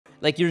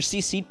Like, you're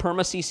CC'd,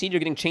 perma CC'd, you're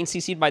getting chain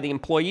CC'd by the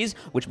employees,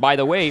 which, by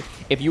the way,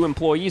 if you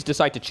employees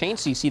decide to chain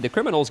CC the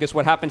criminals, guess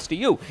what happens to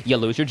you? You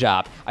lose your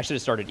job. I should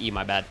have started E,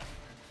 my bad.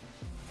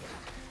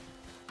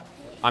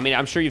 I mean,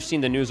 I'm sure you've seen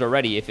the news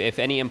already. If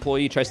any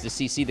employee tries to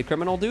CC the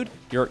criminal, dude,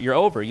 you're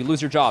over. You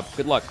lose your job.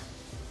 Good luck.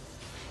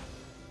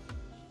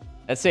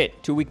 That's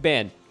it. 2-week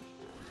ban. You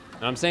know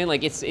what I'm saying?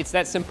 Like, it's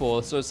that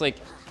simple. So it's like,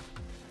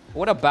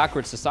 what a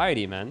backward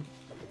society, man.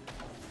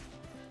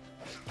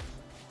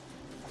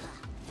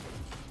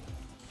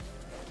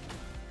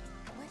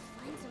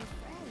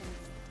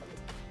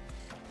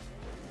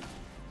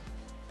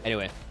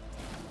 Anyway,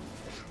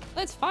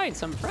 let's find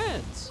some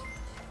friends.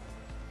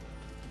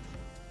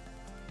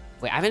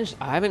 Wait, I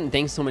haven't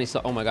thanked so many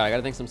subs. Oh my god, I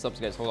gotta thank some subs,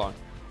 guys. Hold on.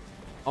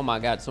 Oh my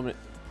god, so many.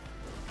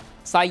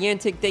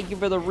 Scientic, thank you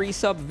for the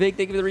resub. Vic,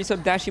 thank you for the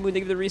resub. Dashy Moon,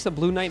 thank you for the resub.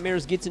 Blue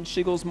Nightmares, Gits and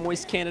Shiggles,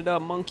 Moist Canada,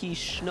 Monkey,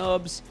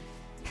 Schnubs,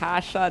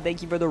 Pasha,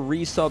 thank you for the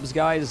resubs,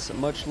 guys.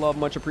 Much love,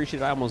 much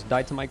appreciated. I almost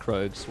died to my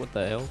Krugs. What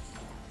the hell?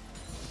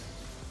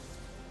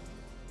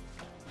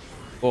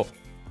 Oh,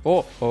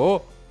 oh,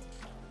 oh.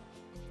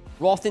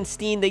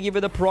 Rothenstein, thank you for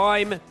the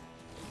prime. Thank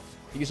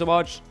you so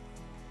much.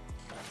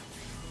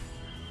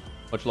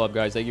 Much love,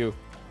 guys. Thank you.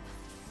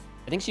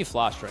 I think she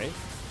flashed, right?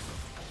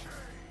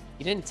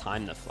 He didn't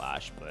time the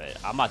flash, but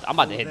I'm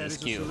about to hit this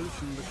Q.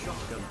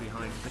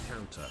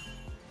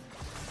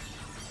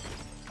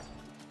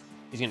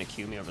 He's gonna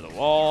Q me over the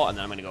wall, and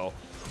then I'm gonna go,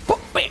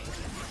 bam,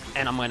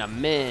 and I'm gonna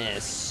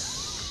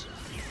miss.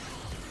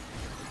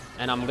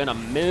 And I'm gonna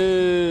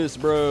miss,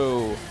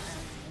 bro.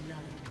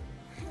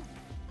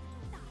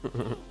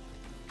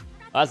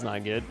 That's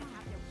not good.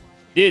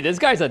 Dude, this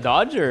guy's a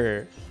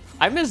dodger.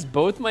 I missed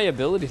both my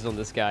abilities on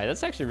this guy.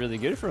 That's actually really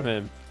good from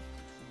him.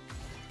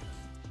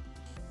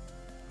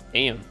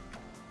 Damn.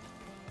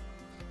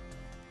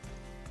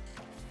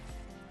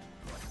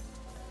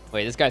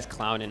 Wait, this guy's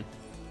clowning.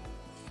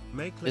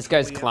 This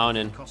guy's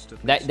clowning.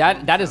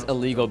 That is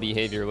illegal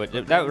behavior.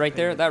 That right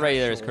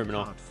there is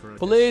criminal.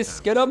 Police,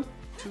 get him.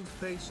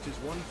 Toothpaste is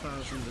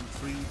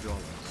 $1,003,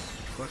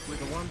 but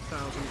with a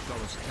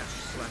 $1,000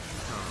 cash/card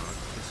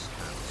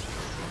discount.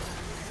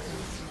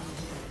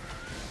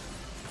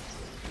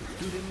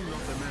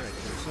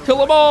 Kill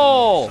them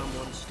all!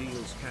 Someone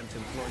steals, can't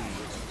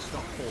employees.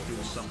 Stop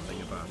talking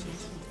something about it.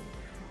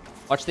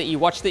 Watch the E,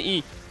 watch the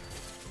E.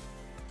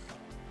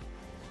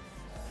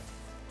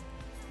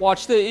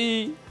 Watch the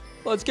E.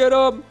 Let's get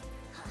him.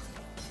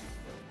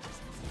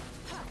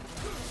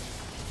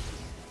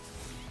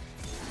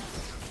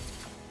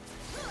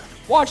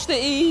 Watch the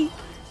E.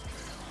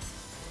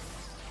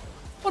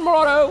 One more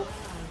auto.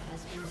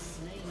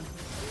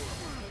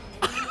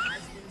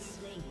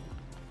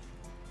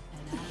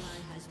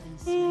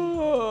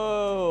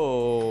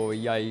 Oh,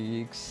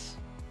 yikes.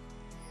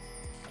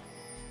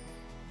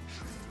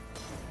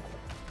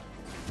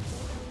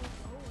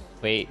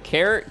 Wait,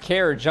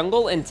 Care,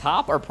 Jungle, and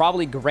Top are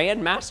probably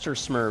Grandmaster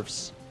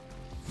Smurfs.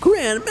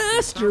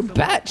 Grandmaster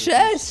Bat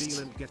Chest!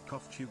 Steal and get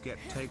cuffed, you get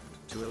taped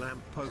to a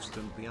lamppost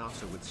and be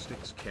after with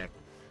sticks kick.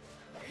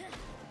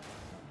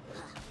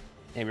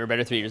 Damn, you were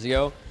better 3 years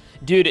ago.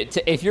 Dude,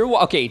 if you're...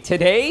 Okay,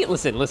 today...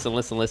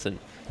 Listen.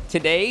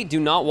 Today, do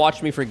not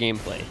watch me for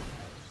gameplay.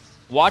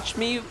 Watch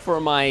me for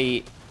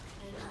my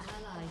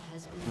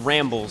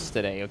rambles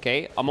today,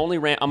 okay? I'm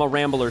a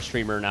rambler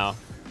streamer now.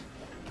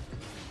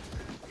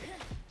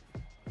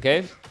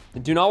 Okay?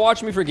 Do not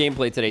watch me for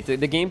gameplay today.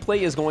 The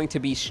gameplay is going to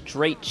be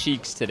straight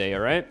cheeks today,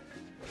 alright?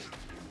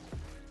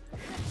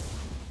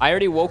 I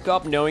already woke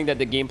up knowing that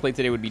the gameplay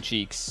today would be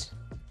cheeks.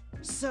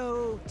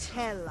 So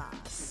tell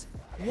us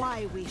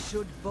why we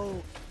should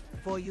vote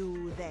for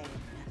you then.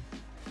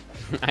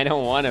 I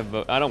don't want to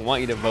vote. I don't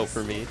want you to vote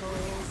for me.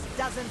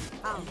 Doesn't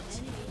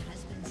count.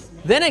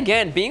 Then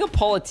again, being a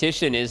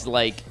politician is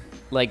like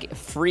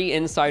free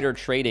insider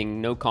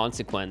trading, no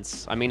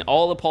consequence. I mean,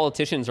 all the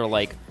politicians are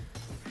like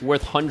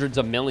worth hundreds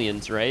of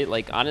millions, right?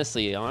 Like,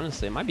 honestly,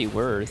 it might be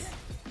worth.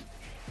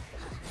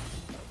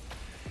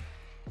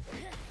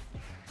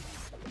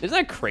 Isn't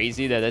that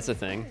crazy that that's a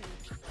thing?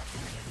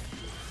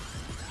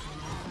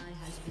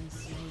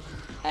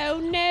 Oh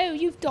no,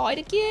 you've died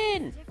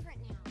again.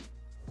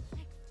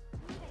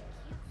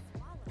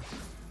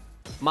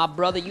 My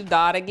brother, you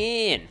died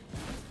again.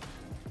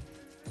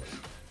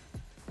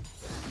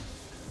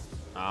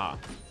 Ah.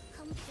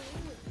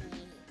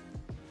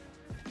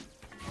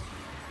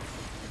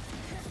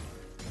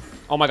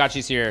 Oh my god,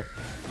 she's here.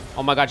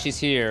 Oh my god, she's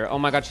here. Oh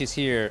my god, she's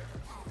here.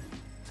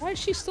 Why is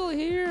she still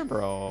here,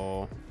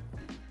 bro?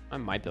 I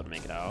might be able to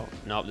make it out.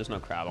 Nope, there's no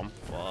crab. I'm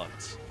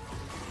fucked.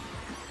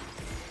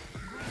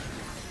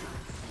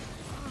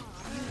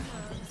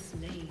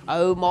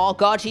 Oh my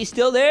god, she's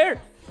still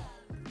there.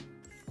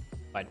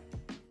 Fine.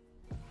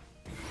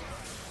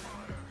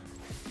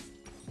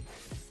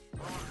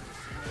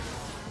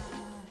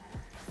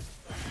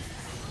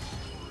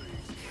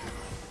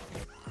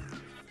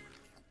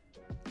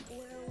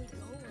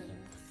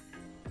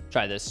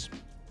 Try this.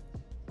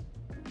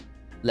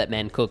 Let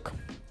man cook.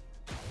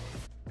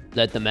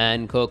 Let the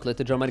man cook. Let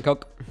the drum man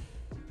cook.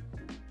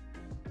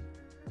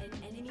 An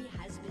enemy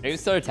has been Maybe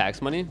start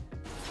tax money.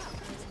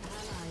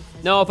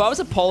 No, if I was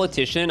a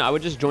politician, I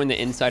would just join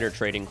the insider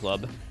trading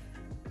club.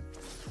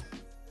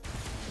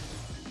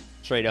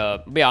 Straight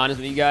up. Be honest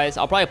with you guys,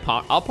 I'll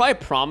probably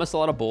promise a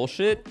lot of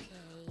bullshit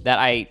that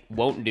I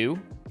won't do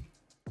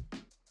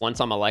once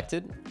I'm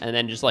elected, and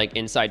then just like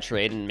inside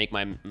trade and make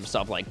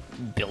myself like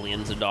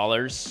billions of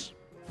dollars.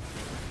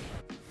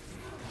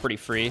 Pretty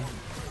free.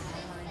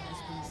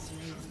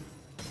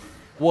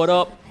 What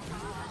up?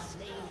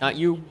 Not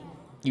you.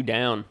 You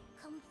down.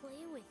 Come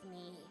play with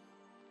me.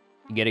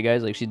 You get it,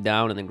 guys? Like she's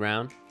down in the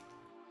ground.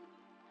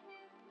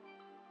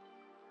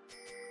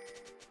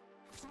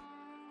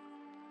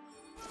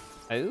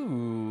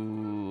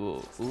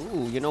 Ooh.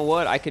 Ooh, you know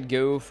what? I could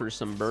go for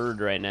some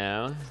bird right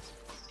now.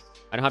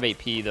 I don't have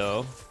AP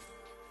though.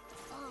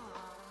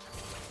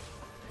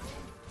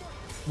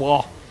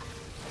 Whoa.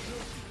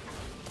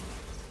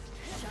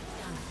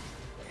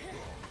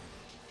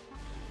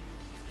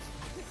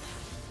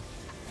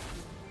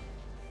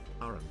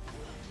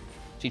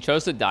 She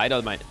chose to die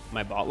to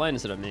my bot line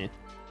instead of me.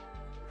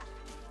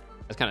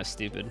 That's kind of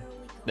stupid.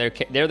 They're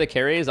the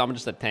carries. I'm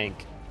just a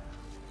tank.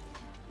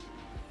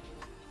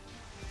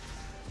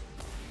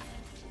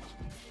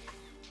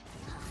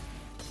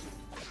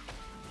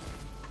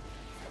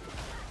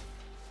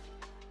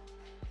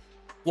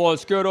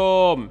 Let's get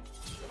him.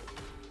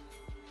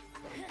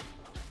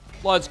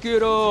 Let's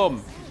get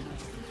him.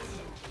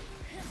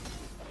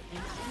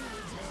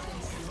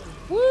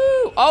 Woo!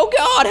 Oh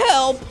God,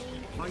 help!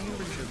 Are you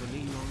richer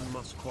than Elon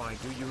Musk? Why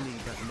do you need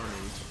that money?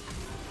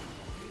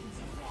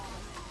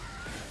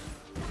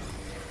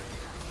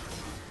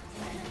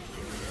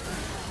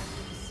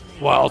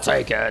 We'll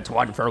take it,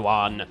 1 for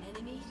 1.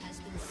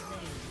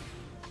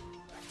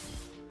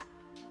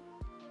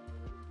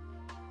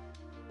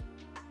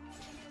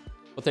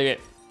 We'll take it.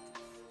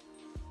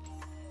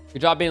 Good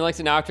job being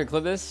Lexi. Now after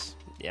clip this.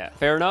 Yeah,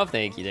 fair enough.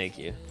 Thank you, thank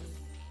you.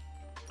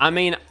 I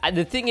mean,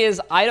 the thing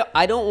is,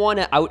 I don't want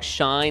to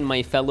outshine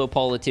my fellow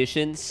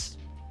politicians.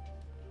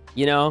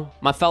 You know,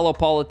 my fellow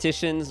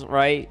politicians,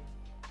 right?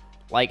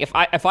 Like,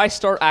 if I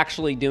start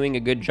actually doing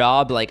a good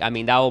job, like, I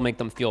mean, that will make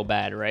them feel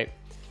bad, right?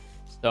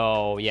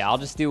 So yeah, I'll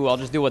just do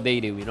what they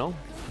do, you know.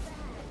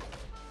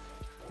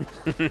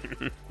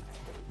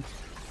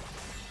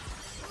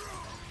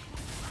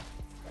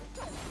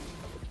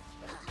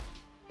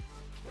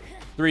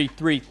 3,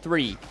 3,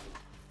 3.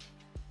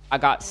 I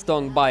got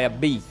stung by a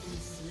bee.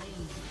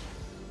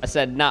 I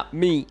said, not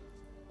me.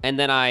 And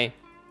then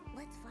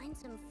Let's find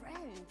some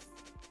friends.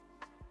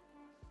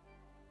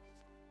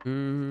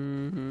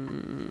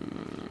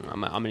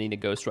 I'm gonna need a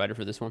Ghost Rider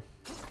for this one.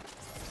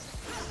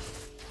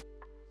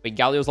 Wait,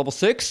 Galio's level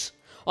 6?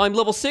 I'm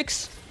level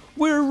 6.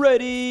 We're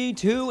ready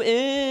to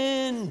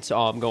int.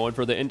 I'm going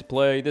for the int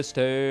play this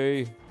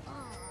day.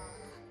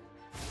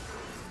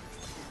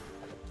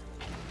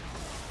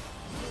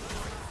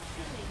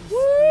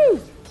 Woo!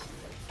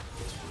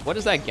 What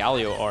is that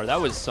Galio R?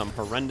 That was some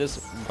horrendous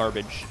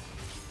garbage.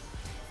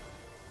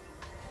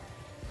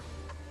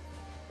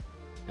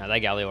 Nah,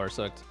 that Galio R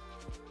sucked.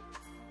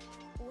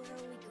 Where are we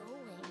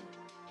going?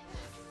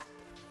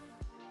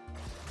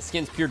 The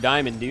skin's pure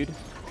diamond, dude.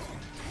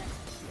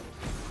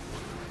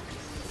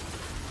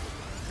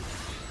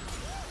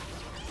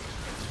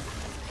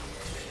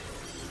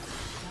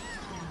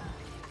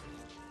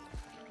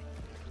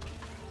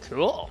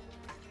 Cool.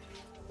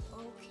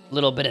 Okay.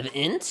 Little bit of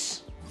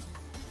int.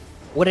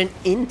 What an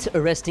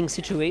interesting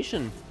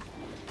situation.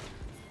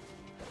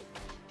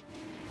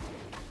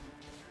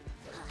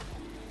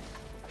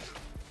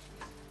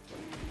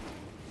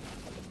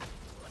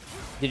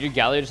 Did your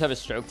Galio just have a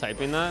stroke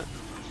typing that?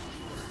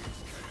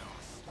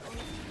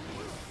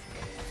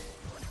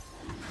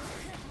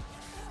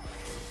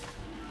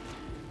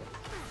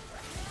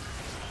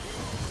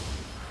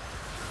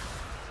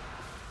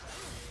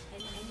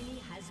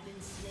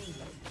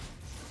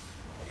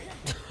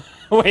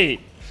 Wait,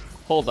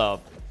 hold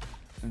up.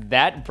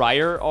 That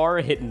Briar R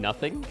hit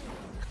nothing?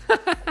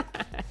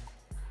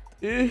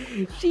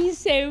 She's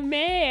so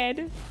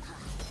mad.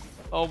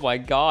 Oh my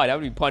god, I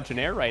would be punching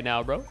air right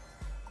now, bro.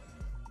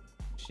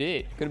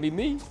 Shit, gonna be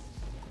me.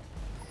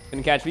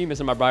 Couldn't catch me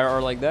missing my Briar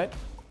R like that.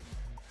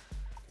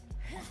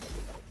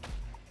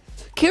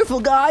 Careful,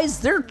 guys,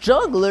 they're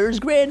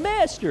jugglers,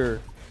 Grandmaster.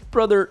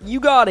 Brother,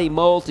 you got a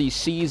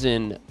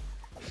multi-season,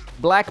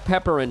 black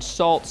pepper and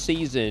salt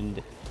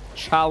seasoned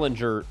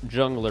challenger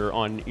jungler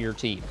on your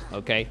team,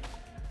 okay?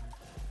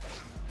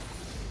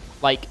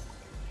 Like,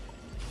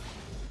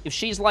 if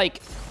she's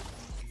like,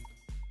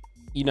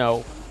 you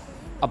know,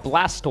 a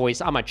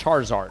Blastoise, I'm a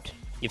Charizard.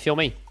 You feel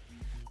me?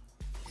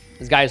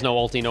 This guy has no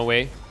ulti, no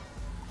way.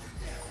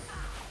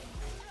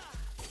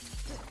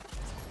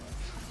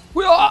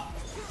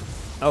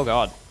 Oh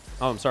god.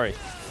 Oh, I'm sorry.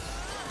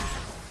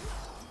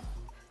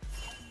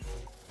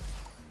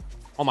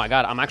 Oh my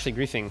god, I'm actually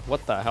griefing.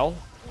 What the hell?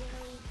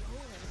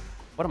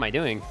 What am I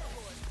doing?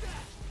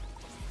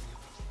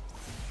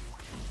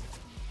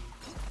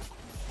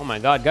 Oh my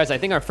god, guys, I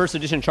think our first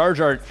edition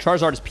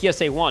Charizard is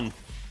PSA 1.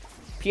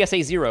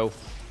 PSA 0.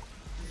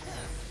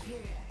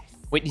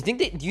 Wait, do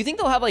you think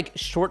they'll have like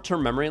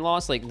short-term memory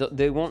loss? Like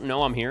they won't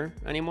know I'm here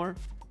anymore?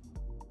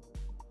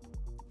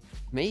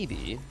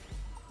 Maybe.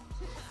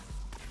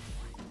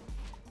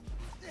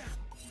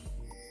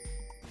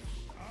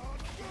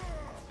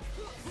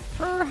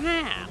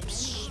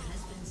 Perhaps.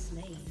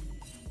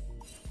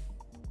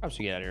 Perhaps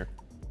we get out of here.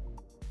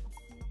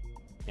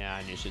 Yeah,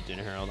 I knew she was doing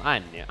Herald.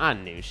 I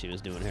knew she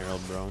was doing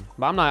Herald, bro.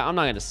 But I'm not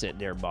gonna sit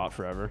there bot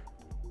forever.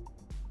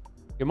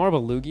 You're more of a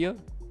Lugia?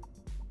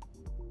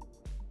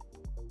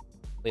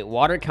 Wait,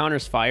 water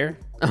counters fire?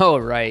 Oh,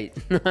 right.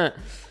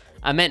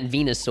 I meant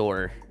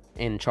Venusaur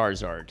and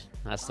Charizard.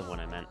 That's the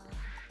one I meant.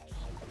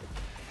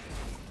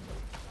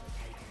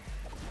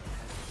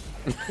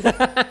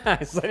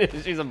 So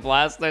she's a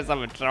Blastoise,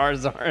 I'm a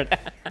Charizard.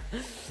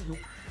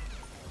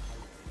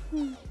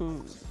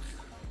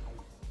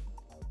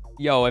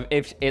 Yo,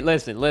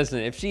 listen,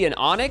 if she an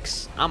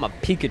Onyx, I'm a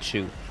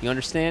Pikachu. You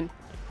understand?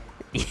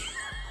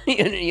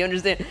 You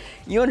understand?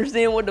 You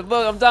understand what the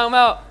fuck I'm talking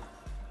about?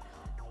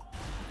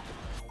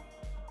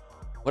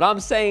 What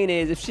I'm saying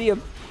is, if she a...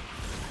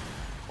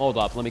 Hold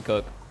up, let me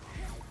cook.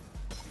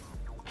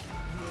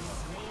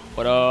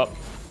 What up?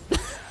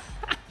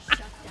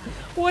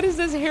 What is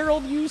this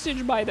Herald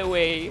usage, by the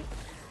way?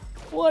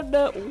 What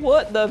the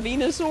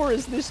Venusaur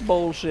is this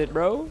bullshit,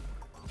 bro?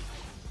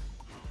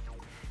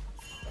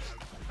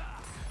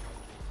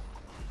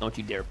 Don't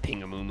you dare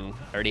ping Amumu.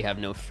 I already have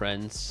no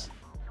friends.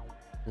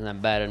 Isn't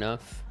that bad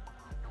enough?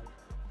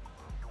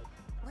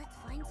 Let's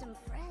find some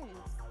friends.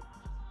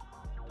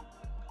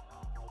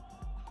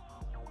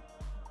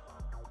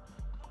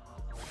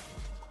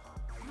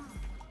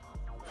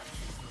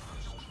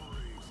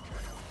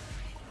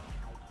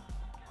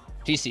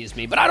 She sees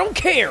me, but I don't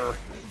care.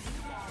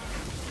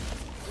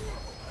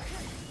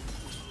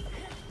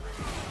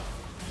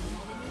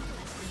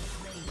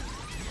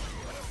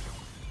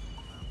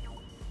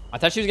 I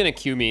thought she was gonna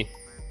Q me.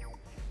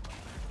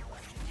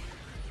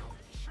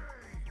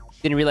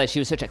 Didn't realize she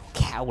was such a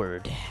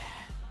coward.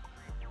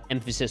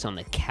 Emphasis on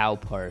the cow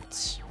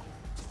parts.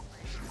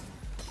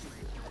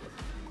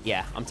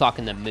 Yeah, I'm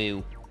talking the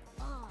moo.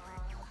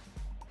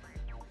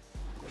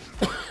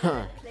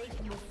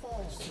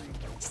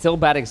 Still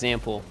bad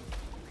example.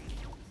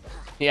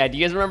 Yeah, do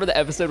you guys remember the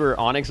episode where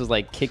Onyx was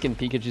like kicking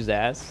Pikachu's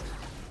ass?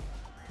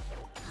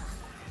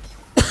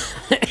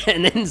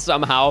 And then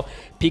somehow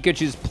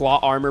Pikachu's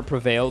plot armor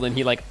prevailed and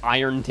he like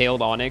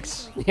iron-tailed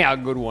Onyx? Yeah,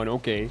 good one,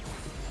 okay.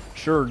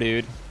 Sure,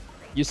 dude.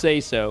 You say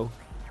so.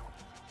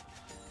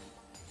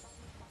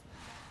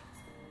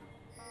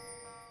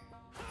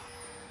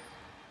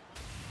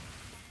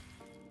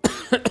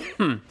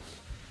 Why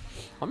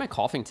am I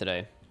coughing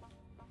today?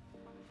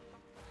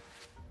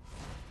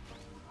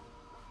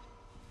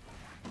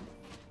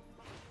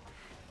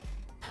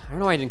 I don't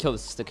know why I didn't kill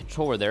the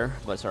controller there,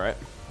 but it's alright.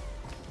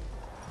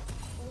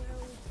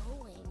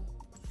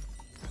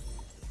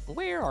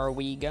 Where are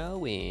we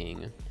going? Where are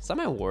we going? Is that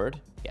my ward?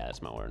 Yeah,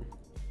 that's my ward.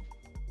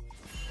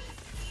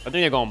 I think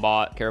they're going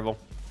bot. Careful.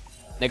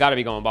 They gotta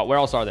be going bot. Where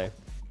else are they?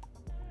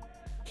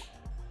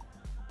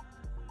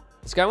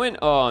 This guy went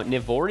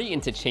Nivori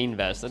into Chain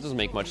Vest. That doesn't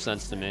make much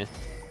sense to me.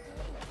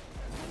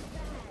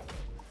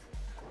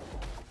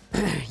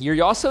 Your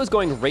Yasuo is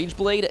going Rage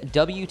Blade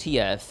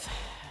WTF.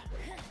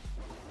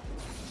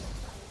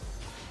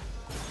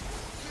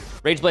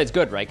 Rage Blade's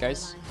good, right,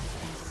 guys?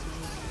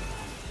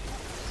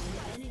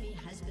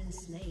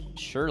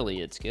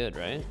 Surely it's good,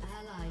 right?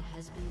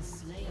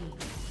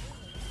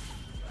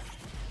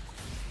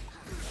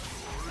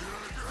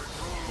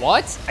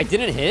 What? I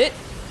didn't hit?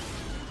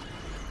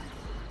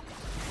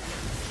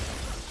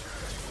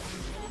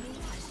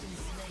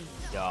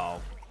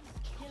 Yo.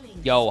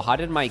 Yo, how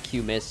did my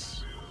Q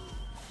miss?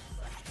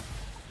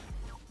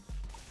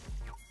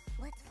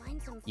 Let's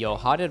find some Yo,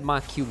 how did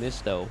my Q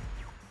miss, though?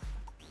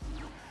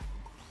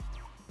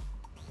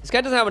 This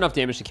guy doesn't have enough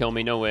damage to kill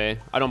me. No way.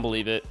 I don't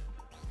believe it.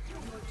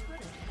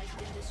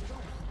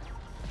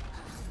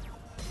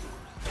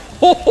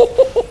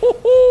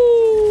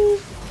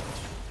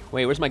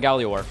 Wait, where's my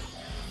Gallior?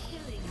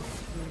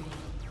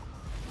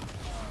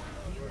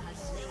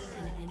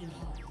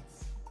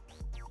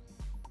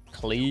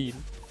 Clean.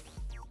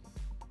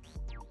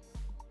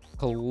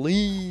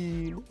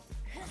 Clean.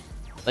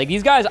 Like,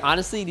 these guys,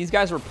 honestly, these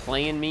guys were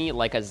playing me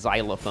like a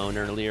xylophone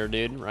earlier,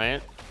 dude,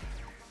 right?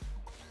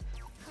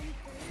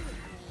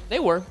 They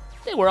were.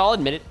 They were, I'll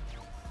admit it.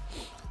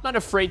 Not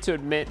afraid to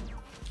admit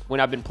when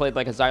I've been played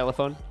like a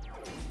xylophone.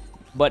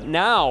 But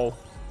now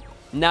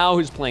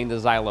who's playing the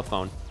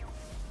xylophone?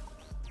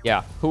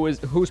 Yeah,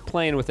 who's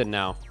playing with it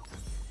now?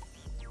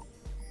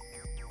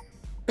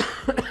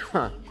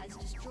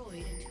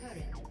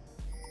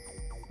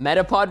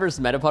 Metapod versus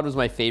Metapod was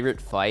my favorite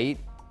fight.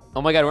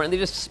 Oh my god, weren't they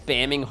just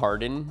spamming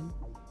Harden?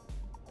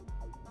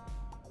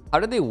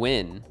 How did they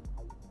win?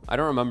 I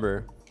don't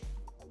remember.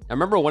 I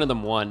remember one of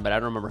them won, but I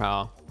don't remember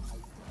how.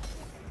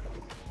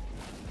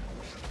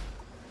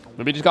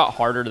 Maybe it just got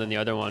harder than the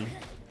other one.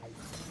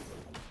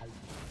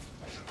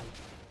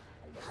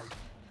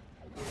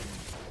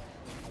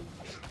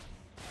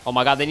 Oh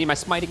my god, they need my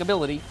smiting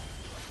ability.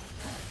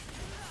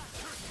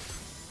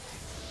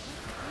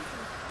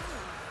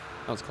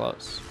 That was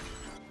close.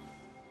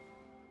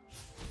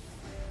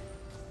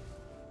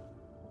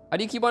 How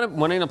do you keep on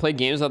wanting to play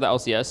games without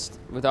the LCS,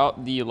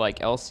 without the like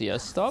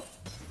LCS stuff?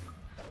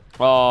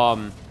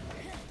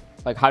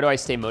 Like how do I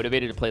stay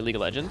motivated to play League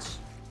of Legends?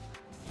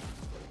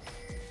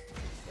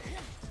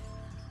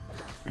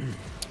 You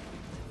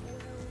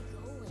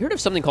heard of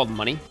something called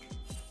money?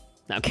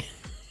 No,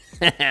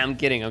 I'm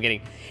kidding. I'm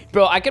kidding.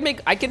 Bro, I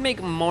can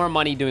make more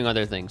money doing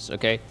other things,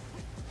 okay?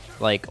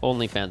 Like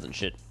OnlyFans and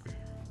shit.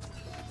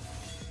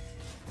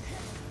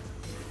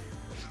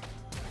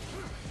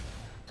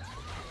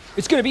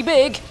 It's gonna be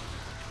big.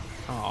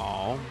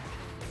 Oh,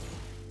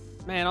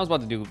 man, I was about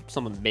to do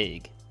something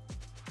big.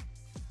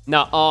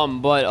 No,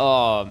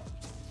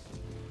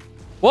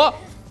 what?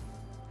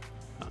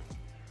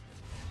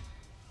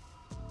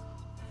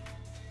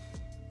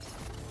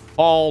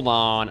 Hold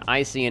on,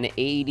 I see an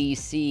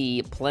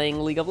ADC playing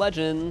League of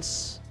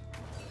Legends.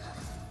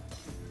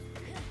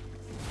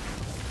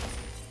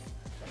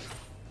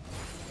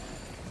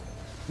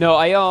 No,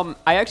 I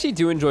actually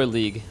do enjoy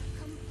League.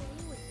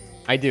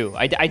 I do.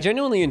 I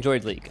genuinely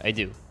enjoyed League. I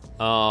do.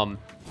 Not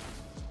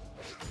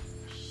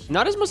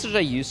as much as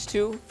I used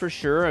to, for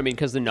sure. I mean,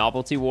 because the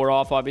novelty wore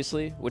off,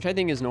 obviously, which I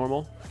think is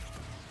normal.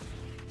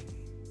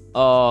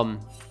 Why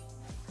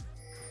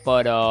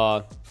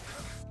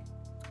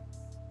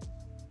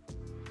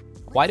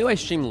do I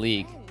stream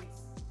League?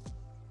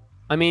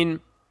 I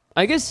mean,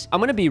 I guess I'm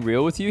gonna be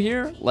real with you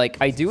here. Like,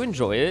 I do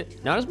enjoy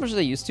it, not as much as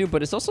I used to,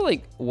 but it's also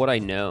like what I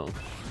know.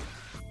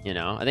 You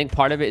know, I think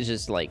part of it is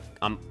just like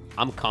I'm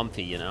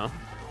comfy, you know?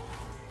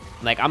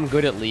 Like I'm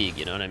good at League,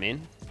 you know what I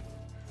mean?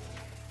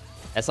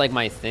 That's like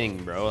my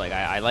thing, bro. Like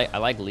I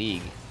like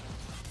League.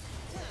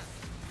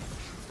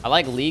 I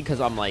like League because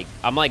I'm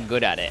like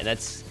good at it.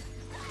 That's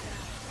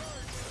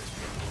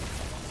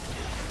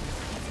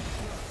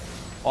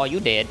Oh, you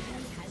dead.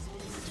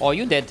 Oh,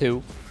 you dead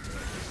too.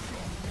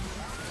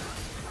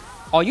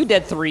 Oh, you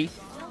dead 3.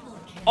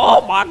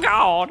 Oh my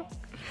god.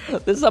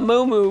 This is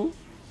Amumu.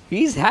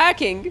 He's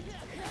hacking.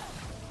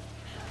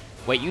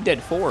 Wait, you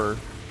dead 4.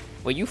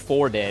 Wait, you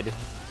 4 dead.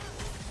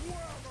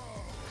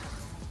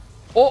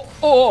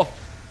 Oh.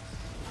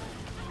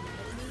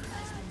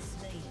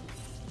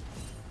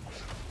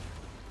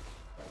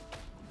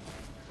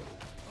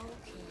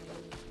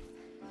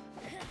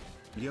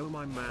 Yo,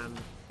 my man,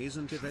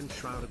 isn't Event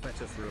Shroud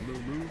better for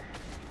Amumu?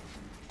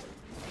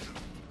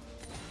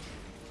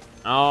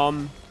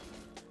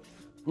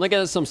 Look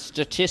at some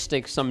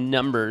statistics, some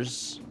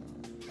numbers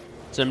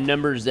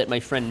that my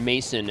friend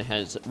Mason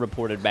has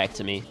reported back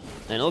to me.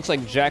 And it looks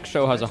like Jack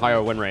Show has a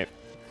higher win rate.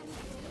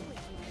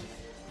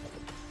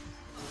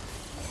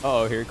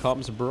 Oh, here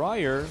comes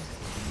Briar.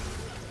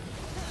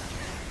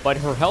 But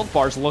her health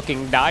bar's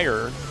looking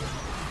dire.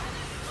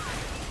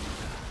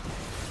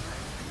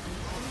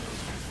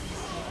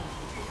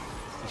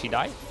 Did she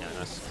die? Yeah,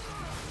 nice.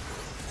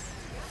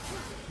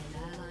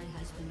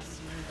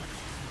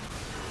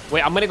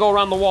 Wait, I'm gonna go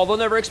around the wall. They'll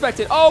never expect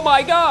it. Oh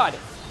my god!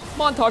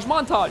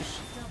 Montage.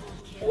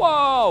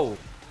 Whoa!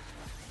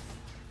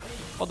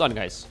 Well done,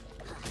 guys.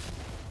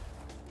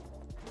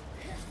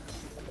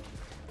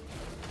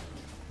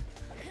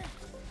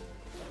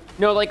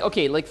 No, like,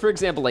 okay, like, for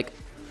example, like,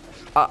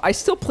 I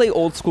still play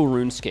old school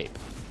RuneScape,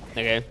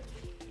 okay?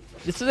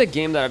 This is a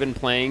game that I've been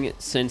playing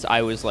since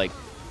I was, like,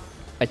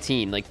 a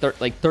teen, like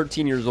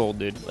 13 years old,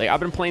 dude. Like, I've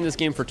been playing this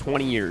game for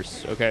 20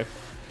 years, okay?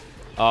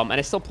 And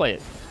I still play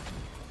it.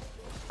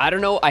 I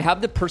don't know, I have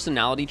the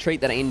personality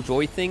trait that I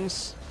enjoy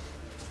things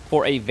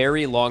for a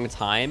very long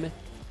time,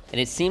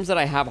 and it seems that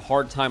I have a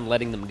hard time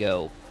letting them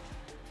go.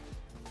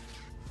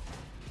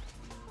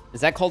 Is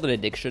that called an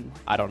addiction?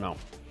 I don't know.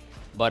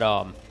 But,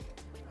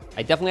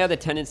 I definitely have the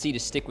tendency to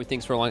stick with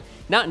things for a long...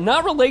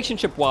 Not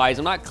relationship-wise,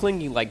 I'm not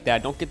clingy like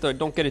that. Don't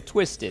get it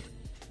twisted.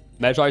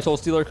 Magi Soul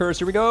Stealer Curse,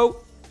 here we go.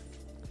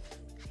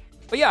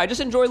 But yeah, I just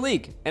enjoy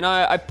League. And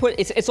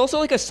it's also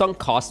like a sunk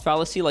cost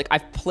fallacy. Like,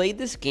 I've played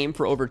this game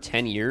for over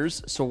 10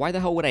 years, so why the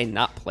hell would I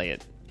not play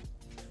it?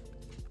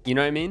 You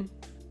know what I mean?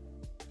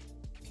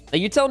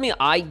 Like, you tell me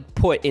I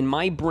put in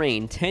my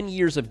brain 10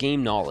 years of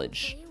game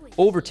knowledge,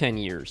 over 10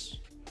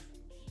 years,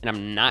 and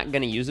I'm not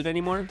gonna use it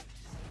anymore?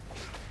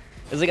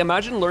 It's like,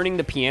 imagine learning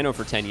the piano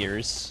for 10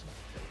 years,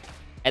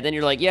 and then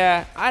you're like,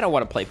 yeah, I don't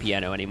want to play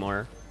piano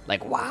anymore.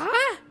 Like,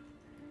 what?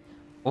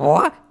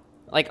 What?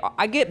 Like,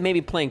 I get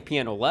maybe playing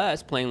piano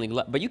less, playing League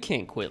less, but you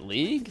can't quit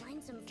League.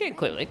 You can't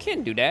quit League,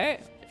 can't do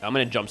that. I'm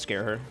gonna jump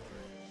scare her.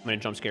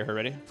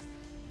 Ready? I'm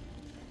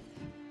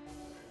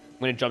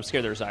gonna jump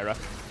scare their Zyra.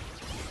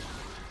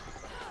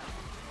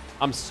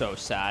 I'm so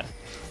sad.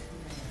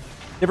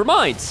 Never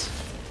mind.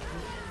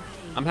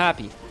 I'm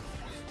happy.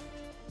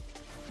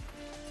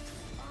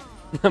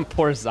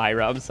 Poor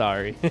Zyra, I'm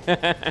sorry.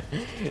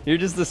 You're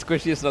just the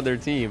squishiest on their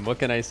team. What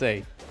can I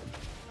say?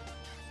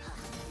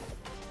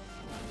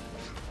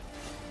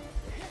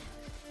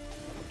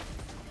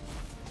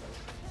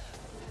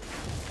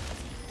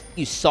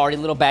 You sorry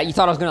little bat. You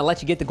thought I was gonna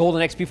let you get the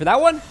golden XP for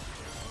that one?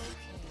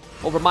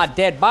 Over my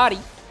dead body.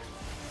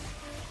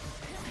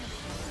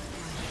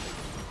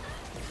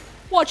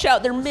 Watch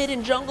out, their mid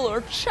and jungle are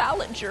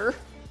challenger.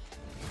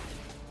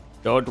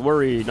 Don't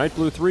worry, Night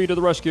Blue 3 to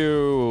the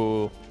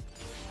rescue.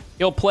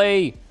 He'll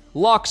play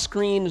lock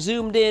screen,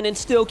 zoomed in, and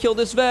still kill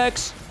this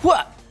Vex.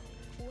 What?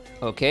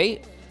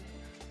 Okay.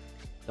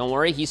 Don't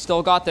worry, he's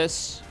still got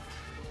this.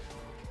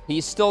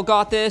 He's still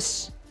got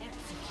this.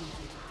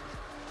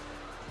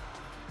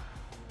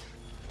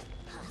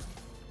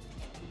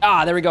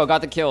 Ah, there we go,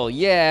 got the kill.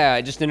 Yeah,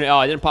 I just didn't, oh,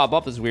 it didn't pop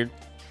up, that's weird.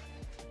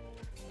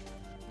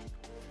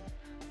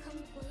 Come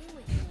play with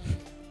me.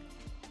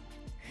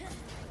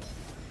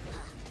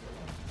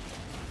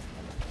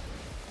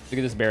 Look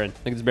at this Baron.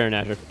 Look at this Baron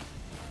Asher. Look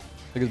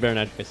at this Baron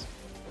Asher face.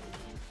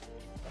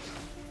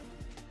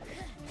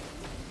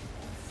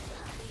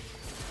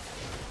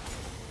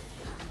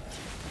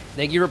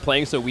 Thank you for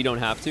playing so we don't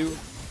have to.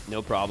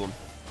 No problem.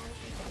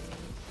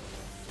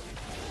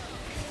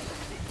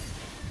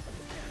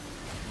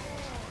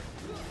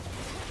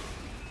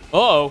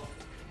 Uh-oh.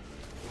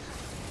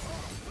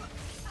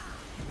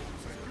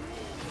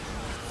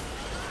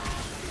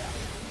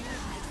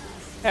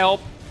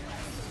 Help.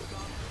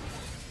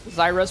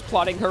 Zyra's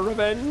plotting her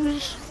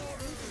revenge.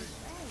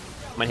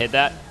 I'm gonna hit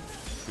that.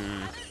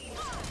 An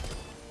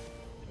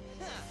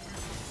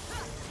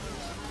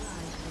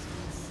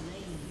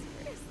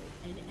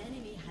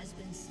enemy has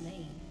been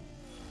slain.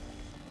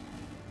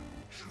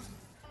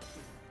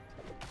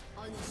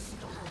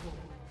 Unstoppable.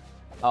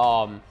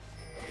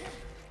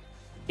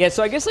 Yeah,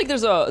 so I guess like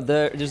there's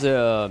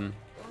a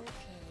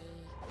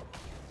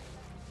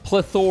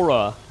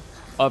plethora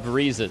of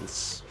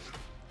reasons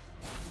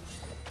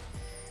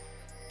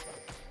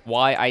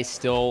why I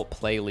still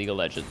play League of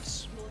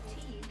Legends.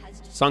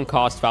 Sunk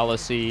cost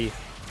fallacy,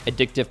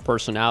 addictive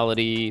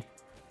personality.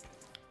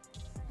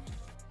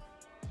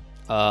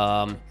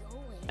 I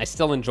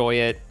still enjoy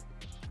it.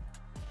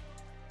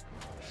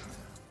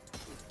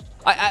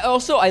 I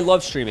also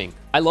love streaming.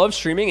 I love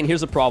streaming, and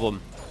here's the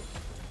problem.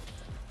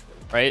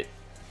 Right?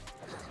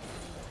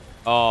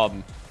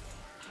 You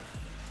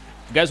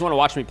guys want to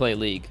watch me play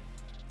League.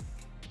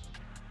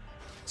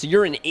 So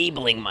you're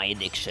enabling my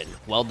addiction.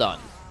 Well done.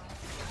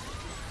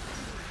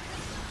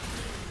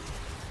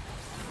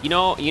 You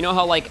know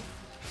how like,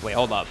 wait,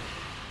 hold up.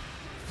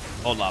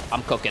 Hold up,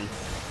 I'm cooking.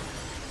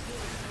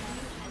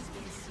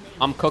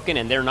 I'm cooking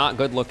and they're not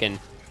good looking.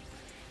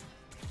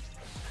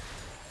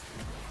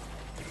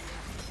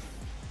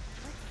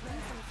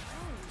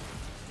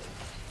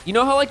 You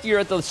know how like you're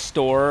at the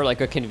store,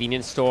 like a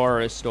convenience store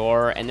or a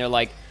store, and they're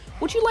like,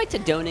 would you like to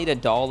donate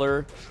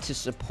 $1 to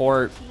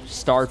support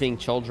starving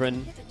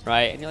children,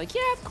 right? And you're like,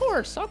 yeah, of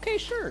course. Okay,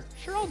 sure.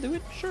 Sure, I'll do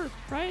it. Sure,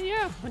 right?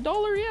 Yeah, $1,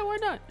 yeah, why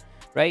not?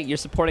 Right? You're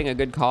supporting a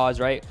good cause,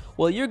 right?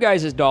 Well, your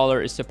guys'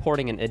 dollar is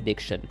supporting an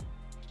addiction.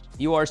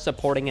 You are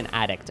supporting an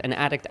addict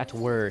at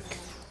work.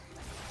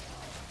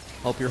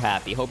 Hope you're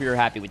happy. Hope you're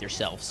happy with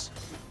yourselves.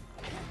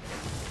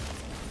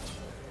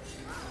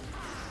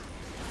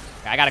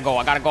 I gotta go.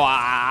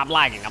 I'm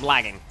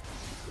lagging.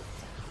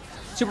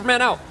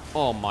 Superman out.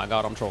 Oh my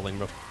god, I'm trolling,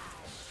 bro.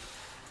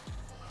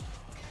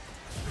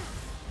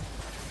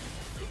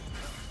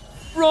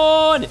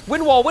 Run!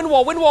 Wind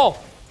wall!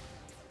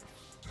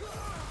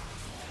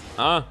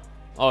 Huh?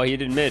 Oh, he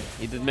did mid.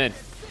 Alright,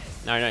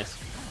 nice.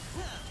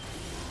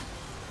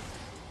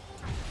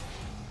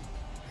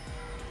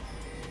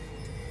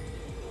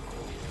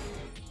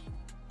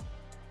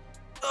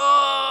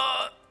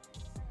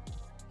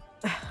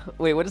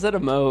 Wait, what is that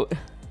emote?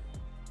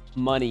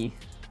 Money.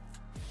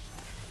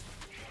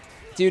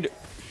 Dude.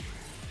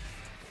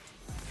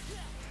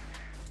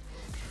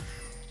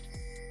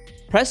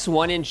 Press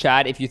 1 in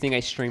chat if you think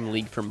I stream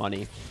League for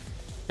money.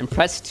 And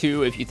press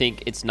 2 if you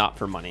think it's not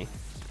for money.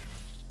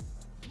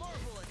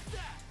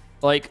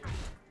 Like,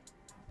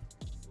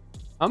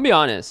 I'm gonna be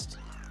honest.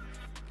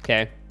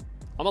 Okay.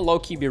 I'm gonna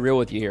low-key be real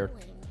with you here.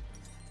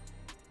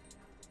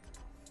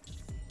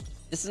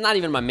 This is not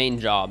even my main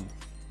job.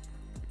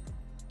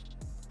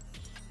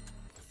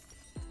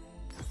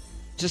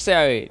 Just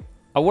say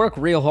I work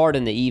real hard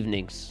in the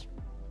evenings.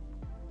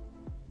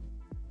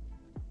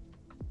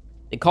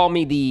 They call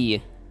me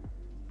the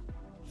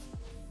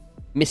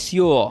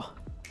Monsieur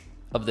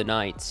of the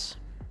Nights.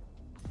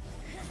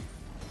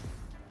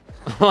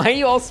 Why are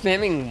you all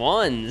spamming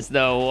ones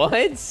though?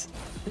 What?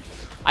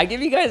 I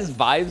give you guys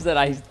vibes that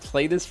I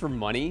play this for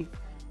money?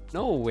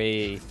 No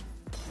way.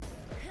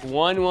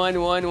 1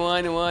 1 1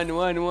 1 1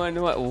 1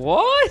 1 1.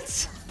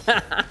 What?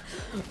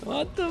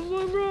 What the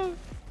fuck, bro?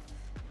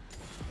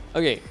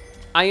 Okay,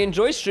 I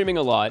enjoy streaming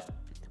a lot,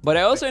 but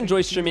I also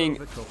enjoy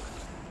streaming.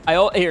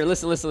 Here,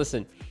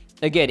 listen.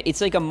 Again, it's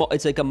like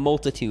a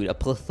multitude, a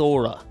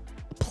plethora.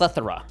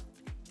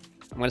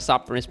 I'm gonna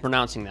stop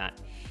mispronouncing that.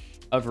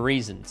 Of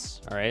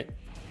reasons, all right?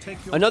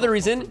 Another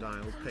reason,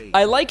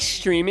 I like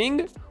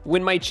streaming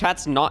when my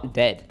chat's not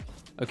dead,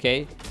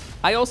 okay?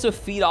 I also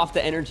feed off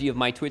the energy of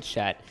my Twitch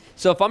chat.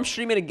 So if I'm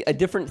streaming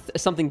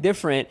something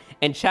different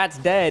and chat's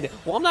dead,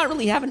 well, I'm not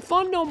really having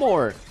fun no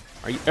more.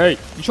 Hey,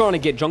 you trying to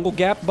get jungle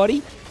gap,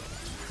 buddy?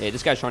 Hey,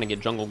 this guy's trying to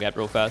get jungle gap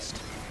real fast.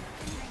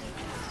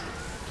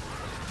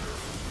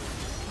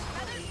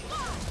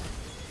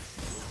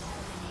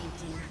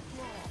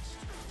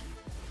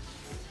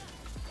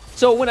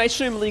 So when I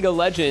stream League of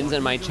Legends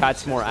and my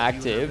chat's more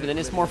active, then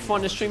it's more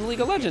fun to stream League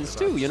of Legends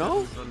too, you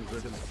know?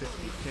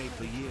 750k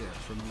per year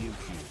from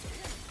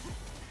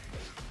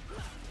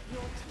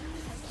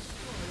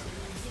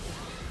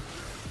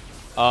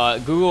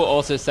YouTube. Google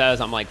also says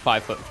I'm like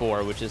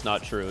 5'4", which is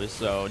not true.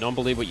 So don't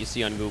believe what you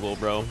see on Google,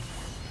 bro.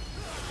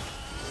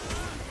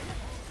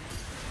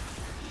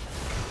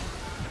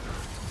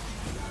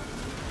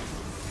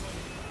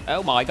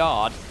 Oh my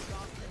god.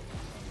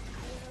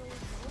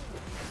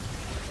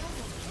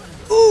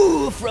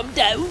 Ooh, from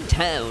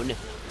downtown.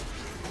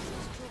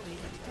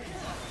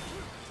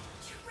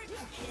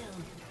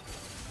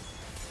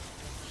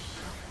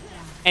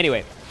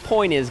 Anyway,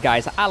 point is,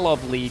 guys, I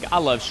love League. I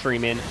love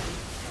streaming.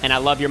 And I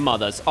love your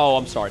mothers. Oh,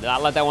 I'm sorry. Did I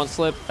let that one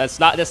slip? That's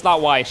not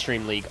why I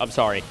stream League. I'm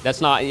sorry. That's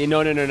not.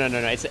 No.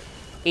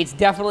 It's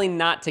definitely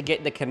not to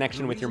get the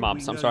connection with your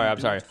moms. I'm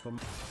sorry.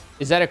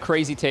 Is that a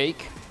crazy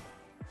take?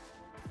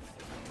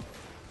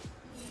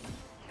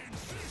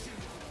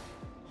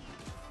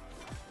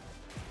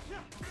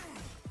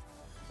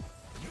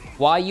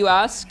 Why, you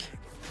ask?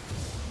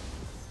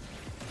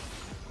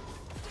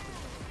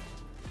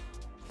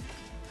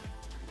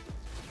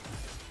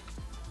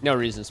 No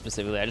reason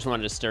specifically. I just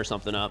wanted to stir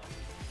something up.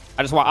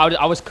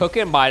 I was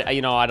cooking, but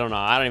you know, I don't know.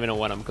 I don't even know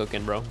what I'm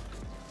cooking, bro.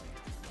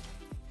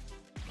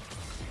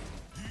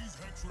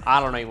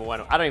 I don't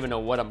even know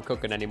what I'm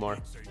cooking anymore.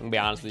 I'm gonna be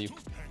honest with you.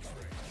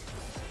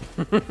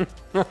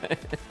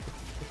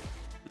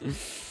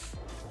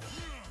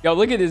 Yo,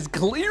 look at his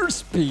clear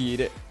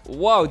speed.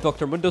 Wow,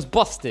 Dr. Mundo's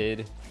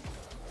busted.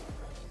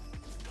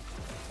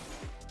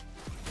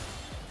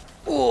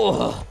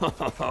 Oh.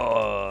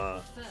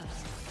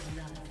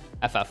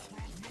 FF.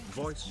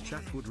 Voice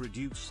chat would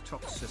reduce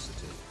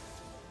toxicity.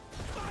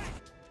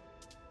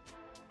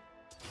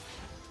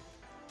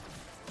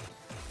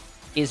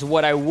 Is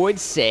what I would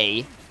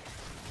say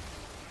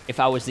if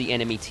I was the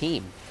enemy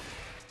team.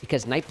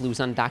 Because Nightblue's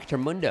on Dr.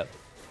 Mundo.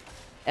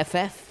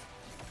 FF,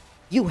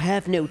 you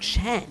have no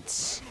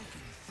chance.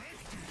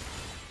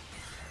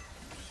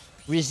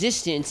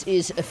 Resistance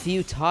is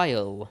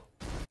futile.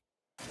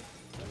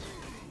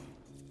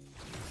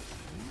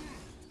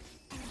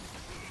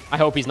 I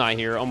hope he's not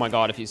here. Oh my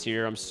god, if he's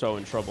here, I'm so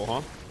in trouble,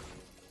 huh?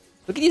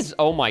 Look at these.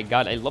 Oh my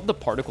god, I love the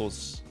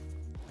particles.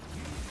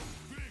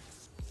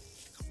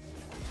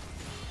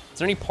 Is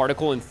there any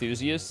particle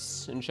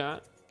enthusiasts in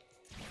chat?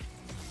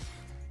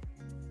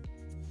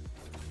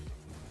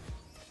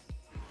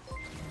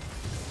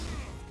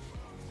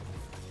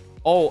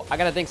 Oh, I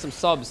gotta thank some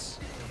subs.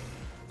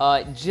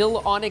 Jill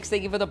Onyx,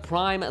 thank you for the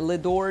prime.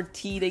 Lidor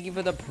T, thank you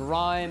for the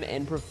prime.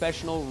 And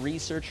Professional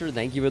Researcher,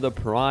 thank you for the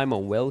prime.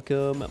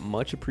 Welcome,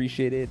 much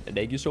appreciated.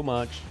 Thank you so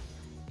much.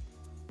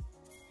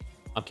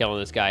 I'm killing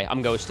this guy.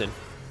 I'm ghosting.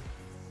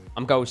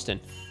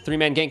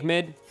 3-man gank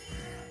mid.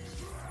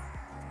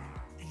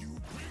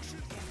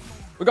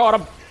 We got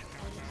him.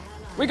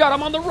 We got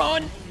him on the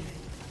run.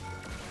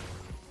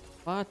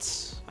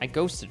 What? I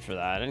ghosted for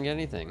that. I didn't get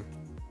anything.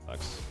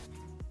 Sucks.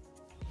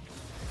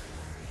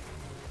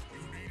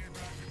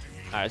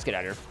 Alright, let's get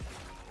out of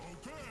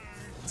here.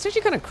 It's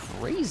actually kind of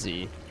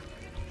crazy.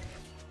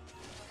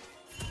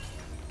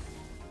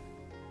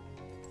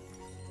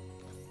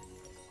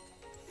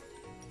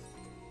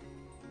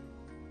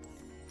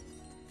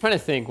 I'm trying to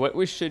think,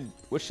 what should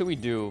we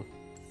do?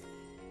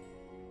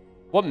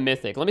 What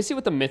mythic? Let me see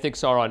what the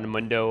mythics are on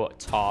Mundo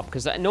top,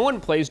 because no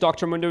one plays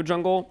Dr. Mundo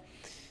jungle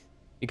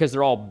because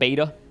they're all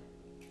beta,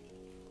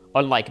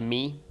 unlike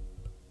me.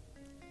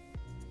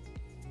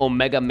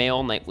 Omega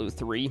male Nightblue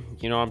 3,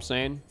 you know what I'm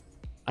saying?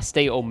 I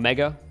stay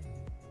Omega.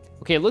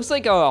 Okay, it looks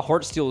like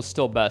Heartsteel is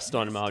still best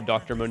on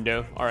Dr.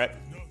 Mundo. All right.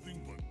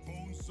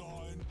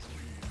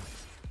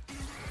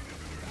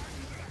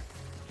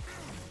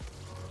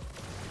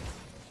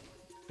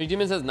 Big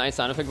Demon says nice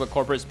sound effect, but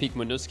corporate's peak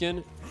Mundo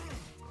skin.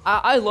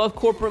 I love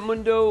corporate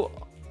Mundo,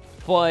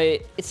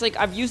 but it's like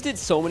I've used it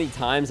so many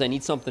times. I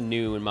need something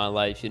new in my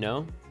life, you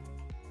know?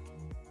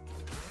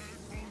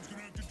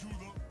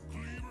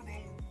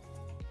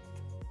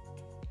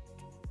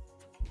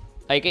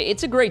 Like,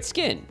 it's a great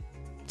skin.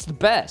 It's the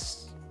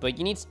best. But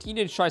you need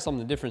to try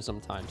something different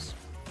sometimes.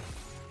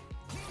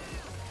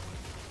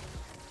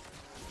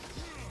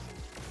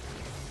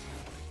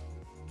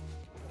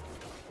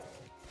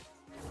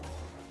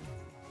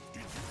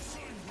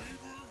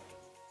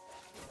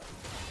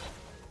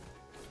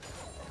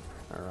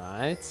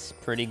 Alright.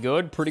 Pretty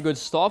good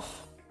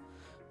stuff.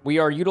 We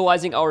are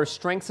utilizing our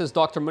strengths as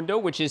Dr. Mundo,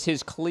 which is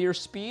his clear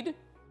speed.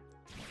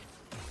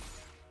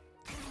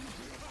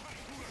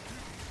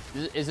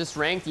 Is this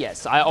ranked?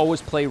 Yes, I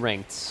always play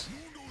ranked.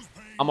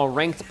 I'm a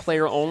ranked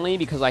player only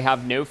because I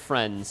have no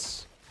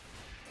friends.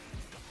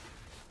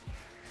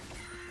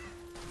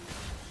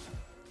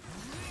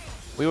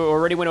 We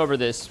already went over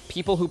this.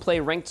 People who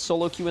play ranked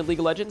solo queue in League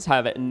of Legends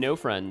have no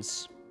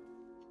friends.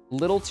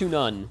 Little to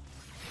none.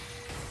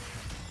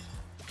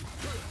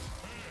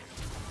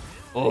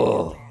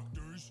 Oh.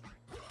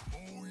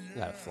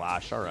 Got a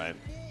flash, alright.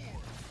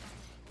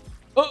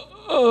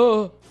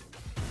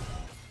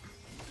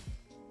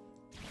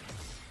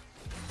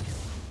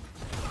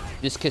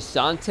 This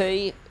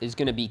Cassante is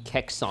gonna be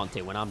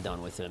Kexante when I'm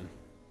done with him.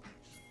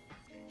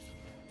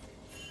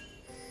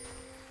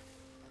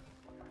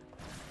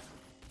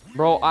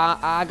 Bro,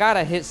 I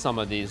gotta hit some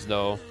of these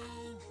though.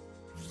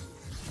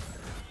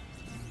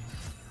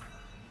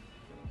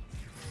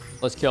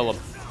 Let's kill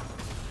him.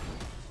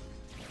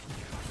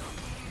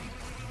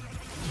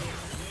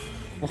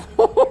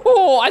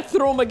 Oh, I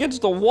threw him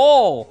against the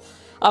wall.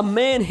 I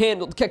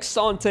manhandled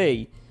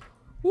Kexante.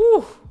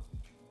 Woo.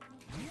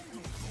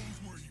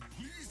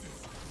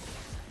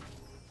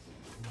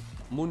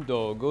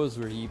 Mundo goes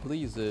where he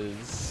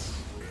pleases.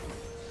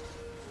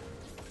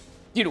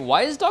 Dude,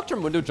 why is Dr.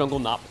 Mundo Jungle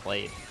not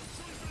played?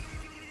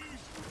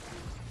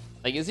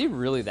 Like, is he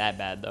really that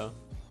bad, though?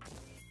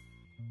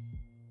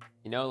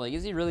 You know, like,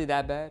 is he really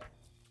that bad?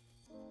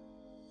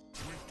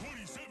 With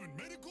 27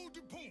 medical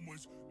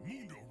diplomas,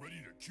 Mundo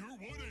ready to cure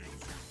what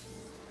ails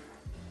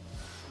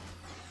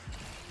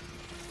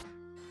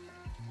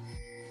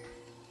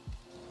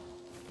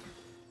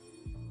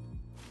you.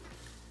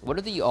 What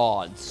are the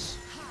odds?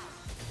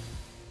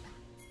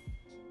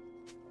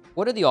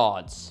 What are the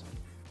odds?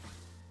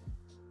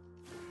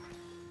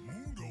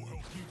 Mundo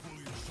helped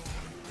equally as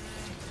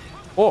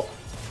solid. Oh!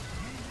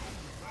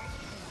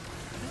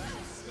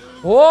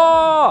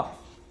 Whoa!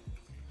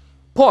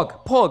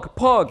 Pug, pug,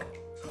 pug.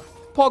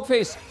 Pug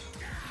face.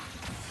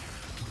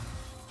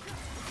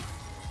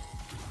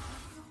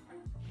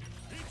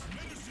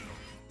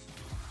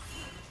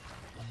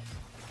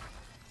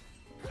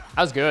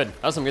 That was good.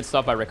 That was some good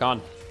stuff by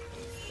Rickon.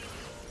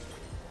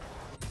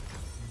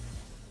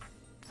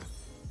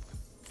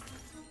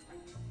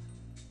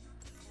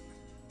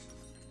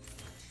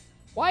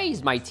 Why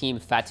is my team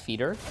Fat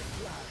Feeder?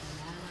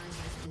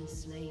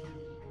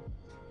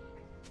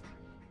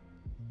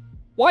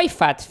 Why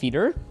Fat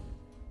Feeder?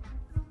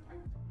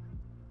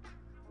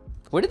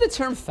 Where did the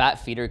term Fat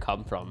Feeder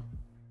come from?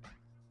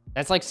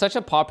 That's like such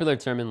a popular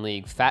term in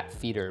League, Fat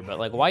Feeder. But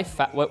like, why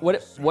fat?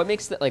 What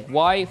makes that like?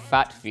 Why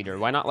Fat Feeder?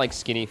 Why not like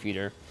Skinny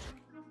Feeder?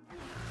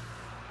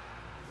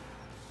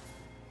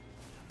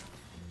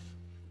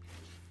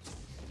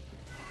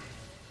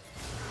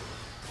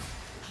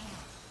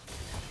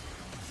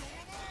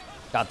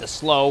 Got the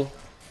slow,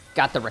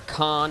 got the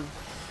recon.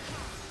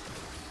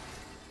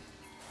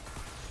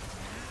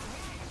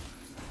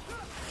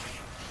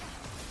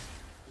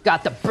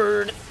 Got the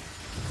bird.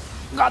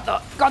 Got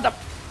the.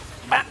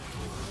 Ah.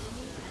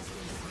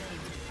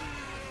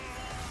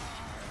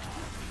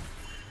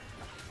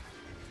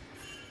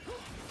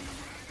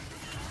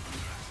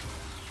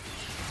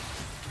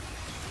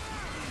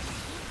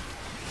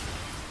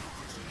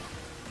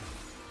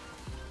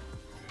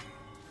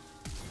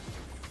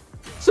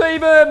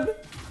 Save him!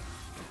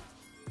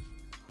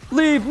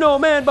 Leave no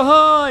man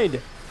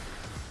behind!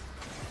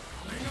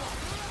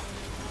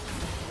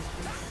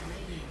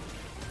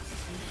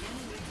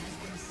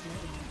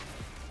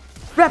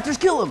 Raptors,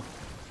 kill him!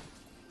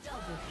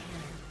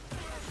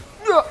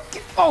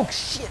 Oh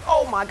shit!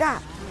 Oh my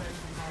god!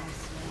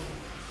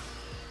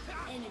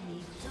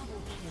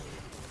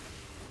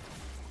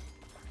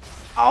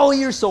 Oh,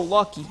 you're so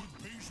lucky.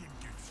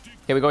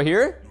 Okay, we go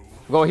here.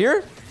 We go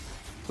here.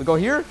 We go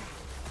here.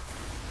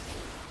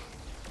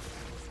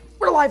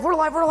 We're alive. We're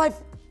alive. We're alive.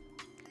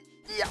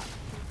 Yeah.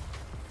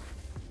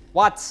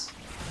 What?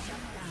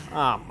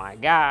 Oh my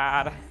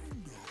god.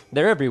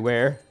 They're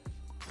everywhere.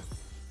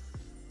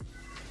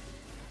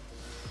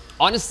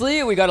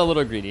 Honestly, we got a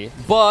little greedy,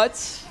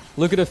 but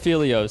look at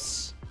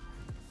Aphelios.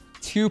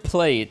 2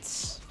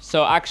 plates.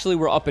 So actually,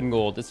 we're up in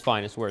gold. It's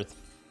fine. It's worth.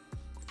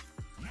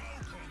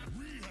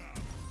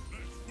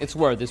 It's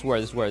worth. It's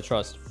worth. It's worth.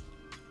 Trust.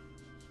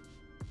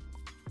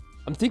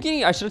 I'm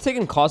thinking I should have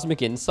taken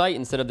Cosmic Insight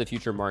instead of the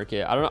Future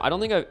Market. I don't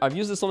think I've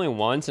used this only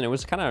once, and it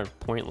was kind of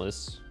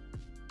pointless.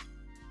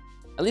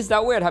 At least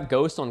that way I'd have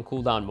Ghost on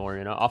cooldown more,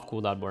 you know, off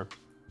cooldown more.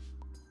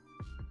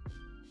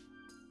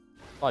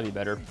 Probably be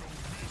better.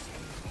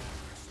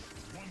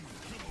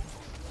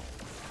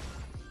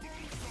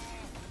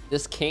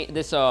 This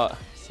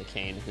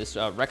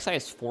Rek'Sai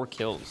has 4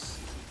 kills.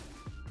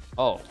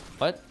 Oh,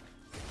 what?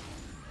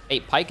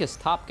 Hey, Pyke is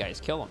top,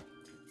 guys. Kill him.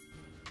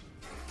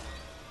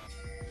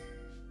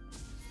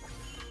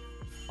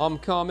 I'm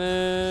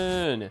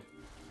coming.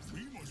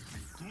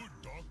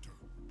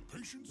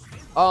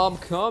 I'm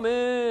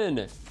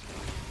coming.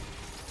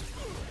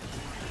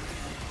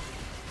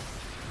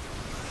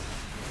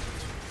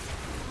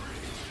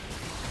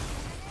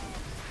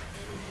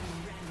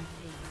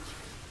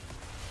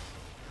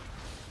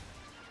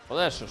 Well,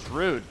 that's just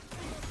rude.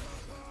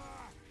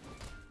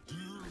 Dear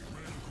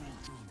Medical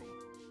Journal,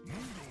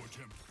 Mundo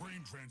attempt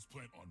brain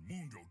transplant on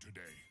Mundo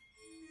today.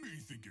 Me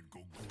think it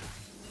go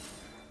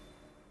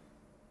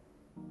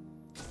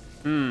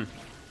good.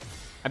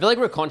 I feel like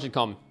Recon should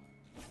come.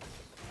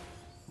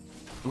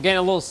 I'm getting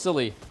a little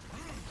silly.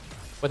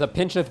 With a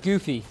pinch of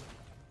Goofy.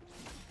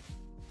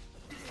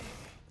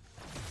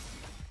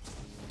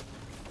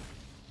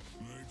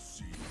 Let's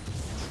see.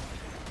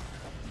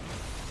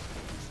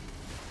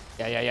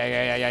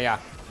 Yeah.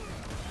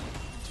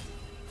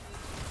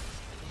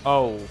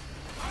 Oh.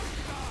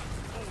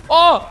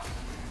 Oh!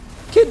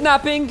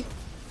 Kidnapping!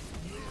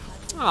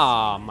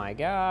 Oh my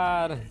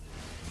god.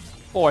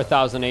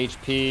 4,000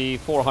 HP,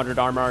 400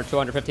 armor,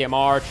 250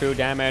 MR, true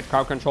damage,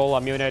 crowd control,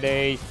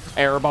 immunity,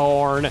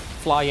 airborne,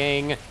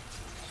 flying,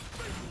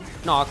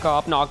 knock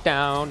up, knock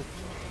down.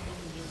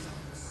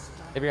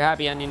 If you're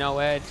happy and you know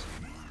it.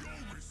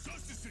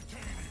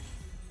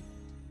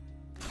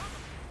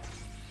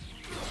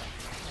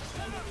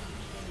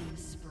 Killing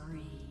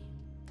spree.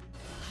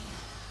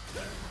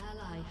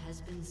 Ally has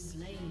been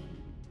slain.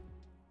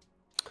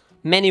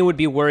 Many would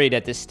be worried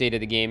at this state of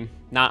the game.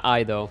 Not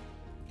I, though.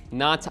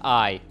 Not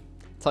I.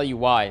 Tell you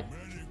why.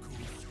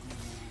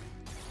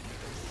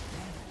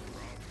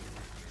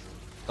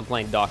 I'm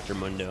playing Dr.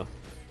 Mundo.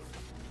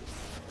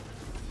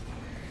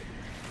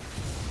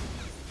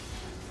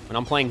 When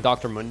I'm playing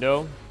Dr.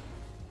 Mundo,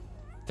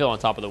 I feel on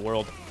top of the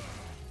world.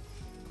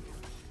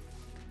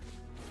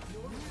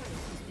 Your turret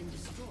has been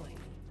destroyed.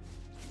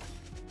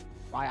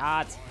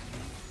 Riot.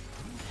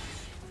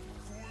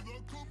 For the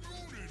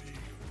community.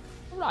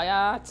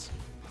 Riot.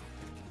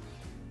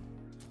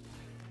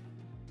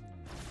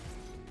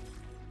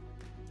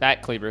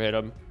 That cleaver hit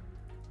him.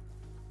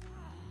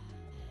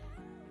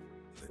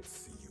 Let's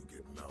see you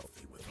get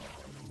mouthy with a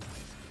harpoon in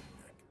your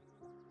neck.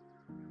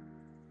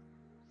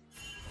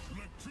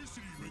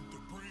 Electricity make the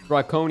brain.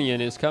 Draconian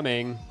is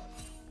coming.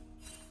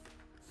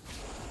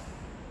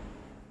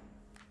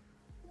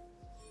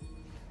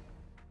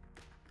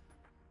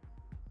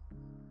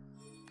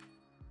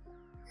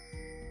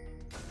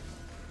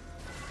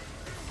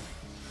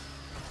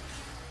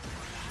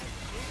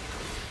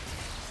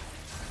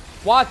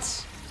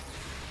 What?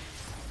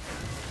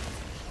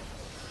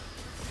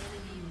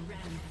 Enemy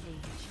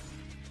rampage.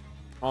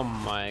 Oh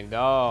my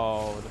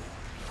god.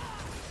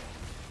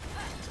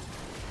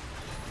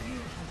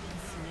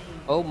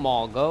 Oh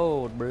my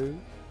god, bro.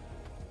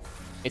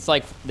 It's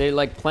like they're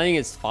like playing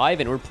as 5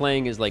 and we're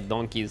playing as like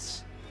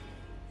donkeys.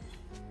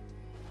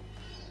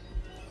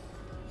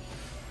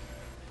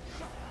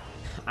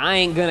 I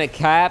ain't gonna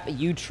cap,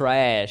 you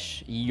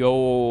trash.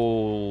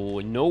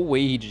 Yo, no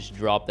way he just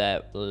dropped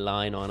that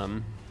line on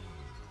him.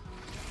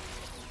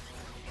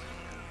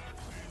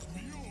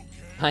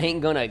 I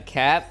ain't gonna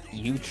cap,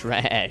 you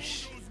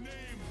trash.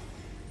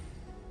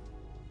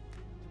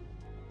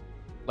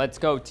 Let's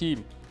go,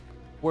 team.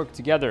 Work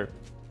together.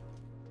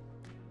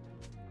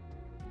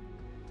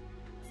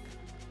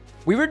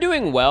 We were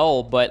doing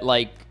well, but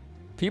like,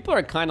 people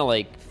are kind of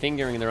like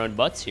fingering their own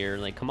butts here.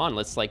 Like, come on,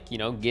 let's like, you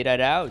know, get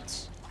it out.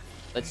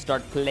 Let's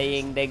start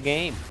playing the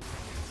game.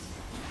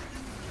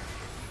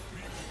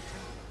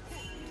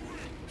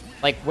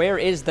 Like, where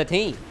is the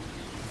team?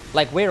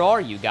 Like, where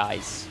are you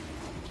guys?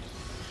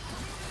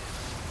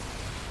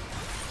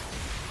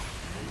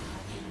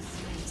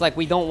 It's like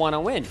we don't want to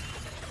win.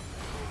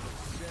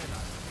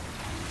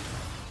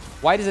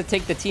 Why does it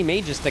take the team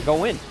ages to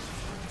go in?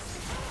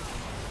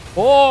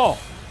 Oh!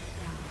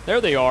 There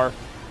they are.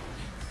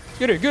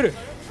 Get it, get it.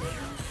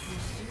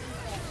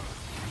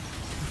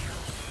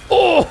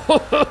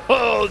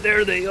 Oh,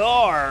 there they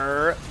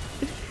are.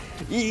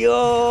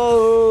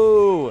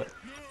 Yo!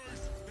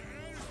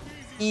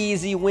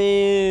 Easy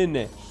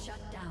win. Shut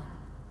down.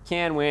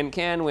 Can win,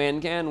 can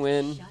win, can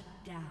win. Shut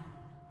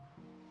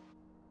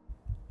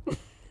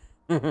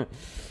down.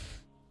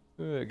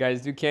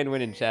 Guys, do can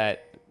win in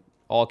chat.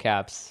 All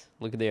caps.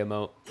 Look at the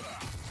emote.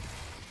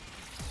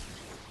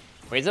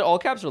 Wait, is it all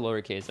caps or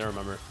lowercase? I don't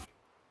remember.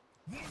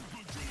 Killing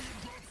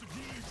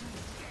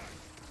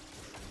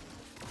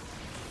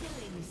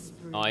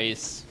spree.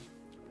 Nice.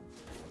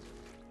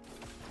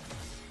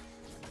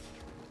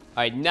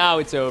 Alright, now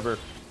it's over.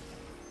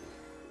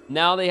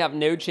 Now they have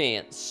no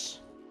chance.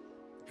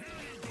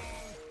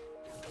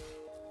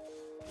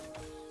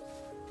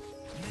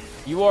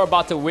 You are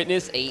about to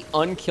witness a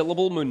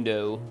unkillable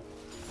Mundo.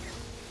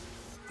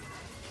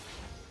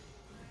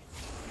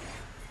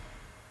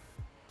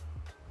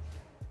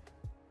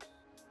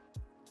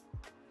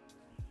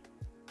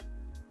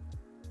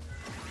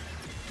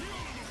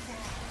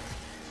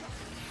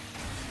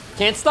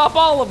 Can't stop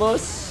all of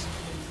us.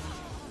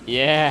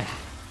 Yeah.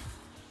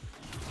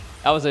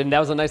 That was a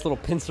nice little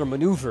pincer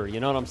maneuver, you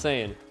know what I'm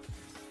saying?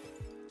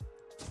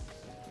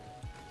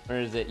 Where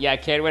is it? Yeah,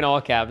 can't win all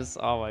caps.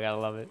 Oh my god, I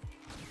love it.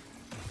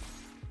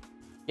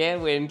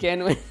 Can't win,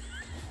 can't win.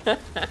 Oh,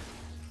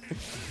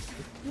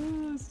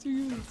 it's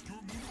too good.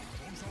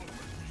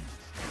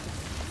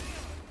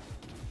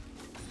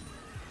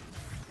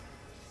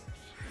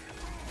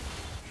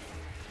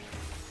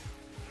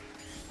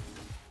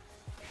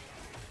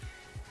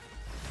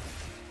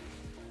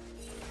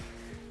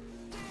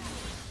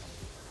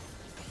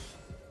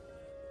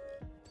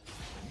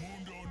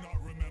 Mundo not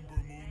remember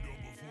Mundo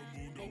before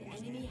Mundo An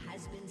was enemy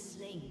has been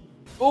slain.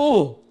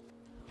 Oh,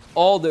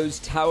 all those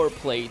tower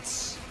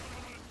plates.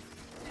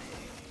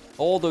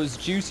 All those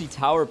juicy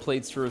tower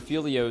plates for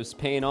Ophelios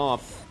paying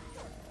off.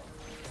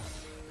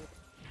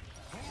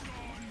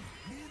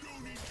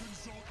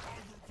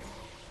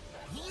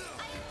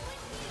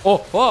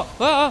 Oh, oh,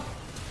 ah.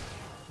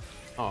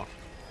 Oh.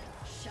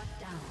 Shut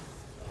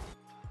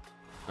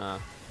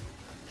down.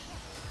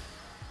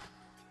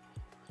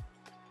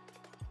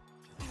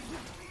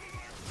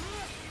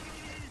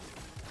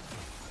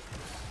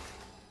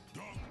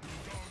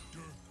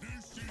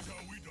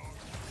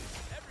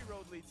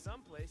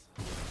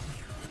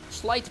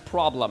 slight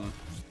problem.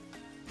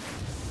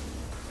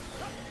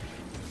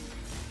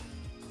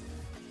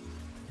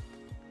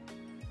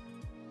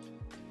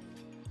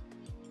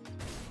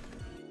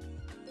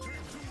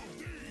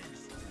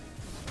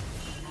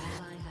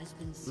 Ally has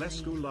been slain.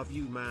 Let's go love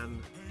you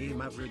man.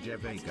 Im average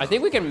Vega. I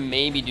think we can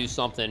maybe do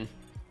something.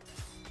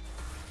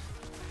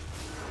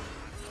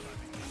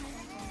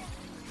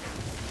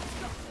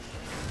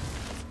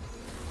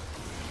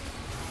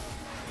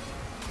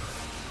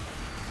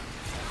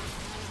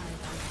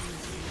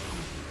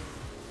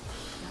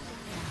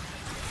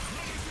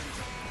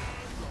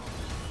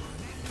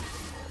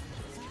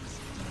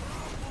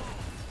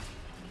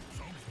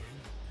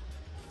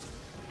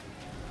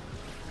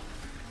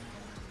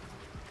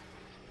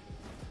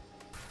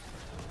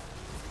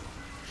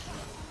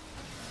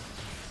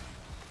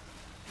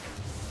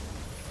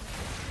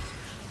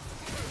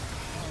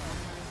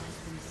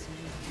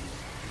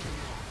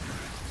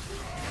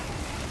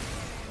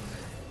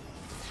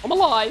 I'm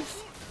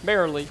alive.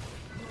 Barely.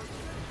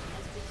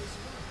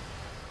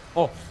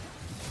 Oh.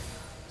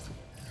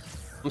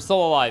 I'm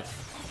still alive.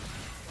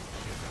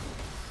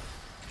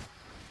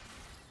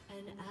 An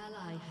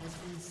ally has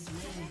been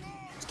slain.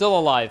 Still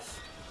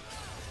alive.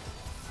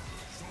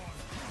 An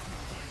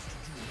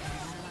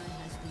ally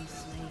has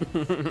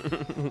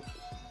been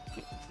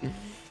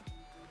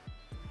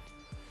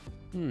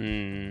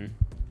slain.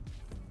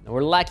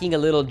 We're lacking a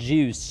little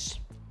juice.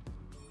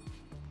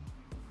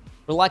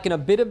 We're lacking a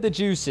bit of the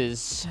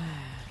juices.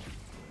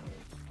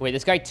 Wait,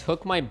 this guy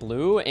took my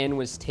blue and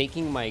was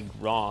taking my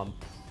Grom.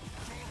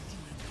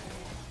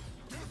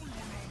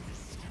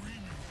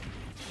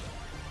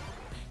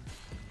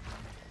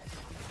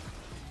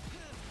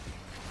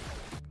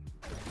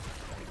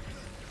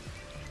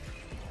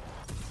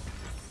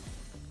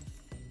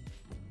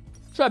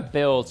 Should I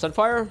build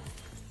Sunfire?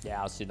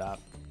 Yeah, I'll see that.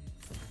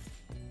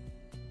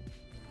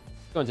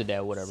 Go into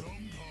Dale, whatever.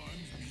 Sometimes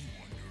me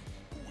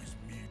wonder, who is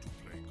me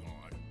to play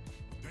God?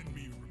 Then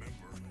me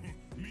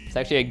remember, me It's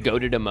actually a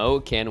goated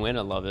emote. Can win.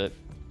 I love it.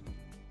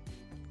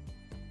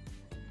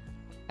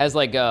 Has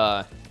like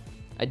a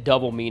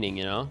double meaning,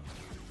 you know?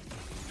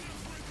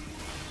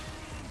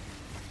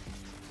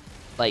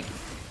 Like,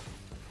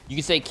 you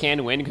can say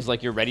can win because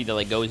like you're ready to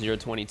like go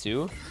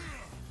 0-22.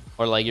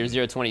 Or like you're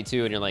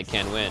 0-22 and you're like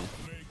can win.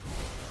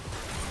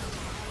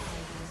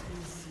 Has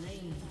been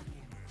slain.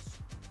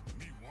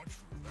 me watch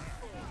for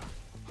that.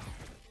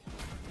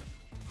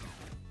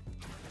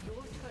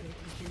 Your turret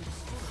has been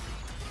destroyed.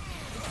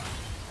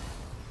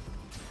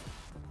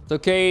 It's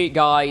okay,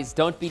 guys.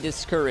 Don't be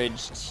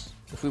discouraged.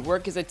 If we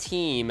work as a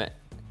team,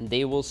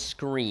 they will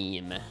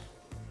scream.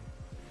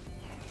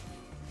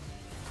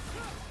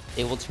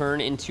 They will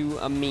turn into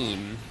a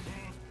meme.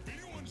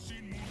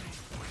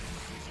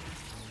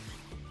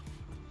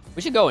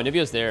 We should go.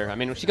 Anivio's there. I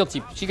mean, she could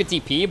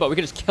TP, but we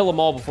could just kill them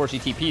all before she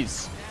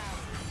TPs.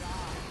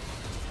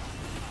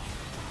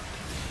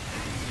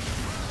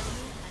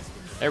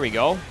 There we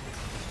go.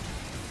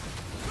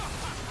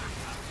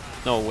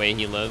 No way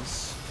he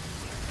lives.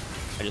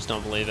 I just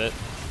don't believe it.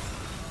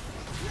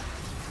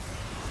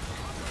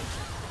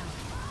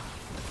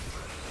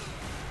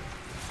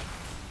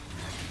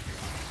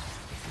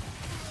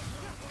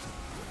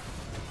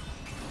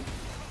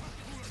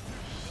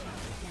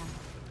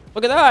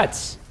 Look at that!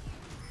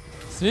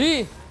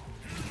 See?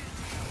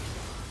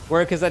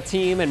 Work as a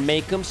team and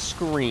make them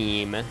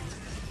scream.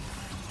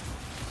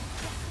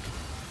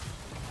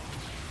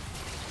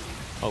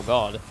 Oh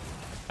god.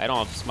 I don't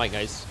have smite,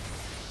 guys.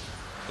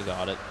 We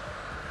got it.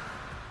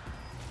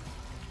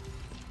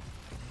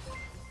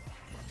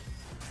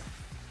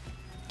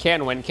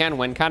 Can win, can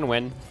win, can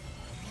win.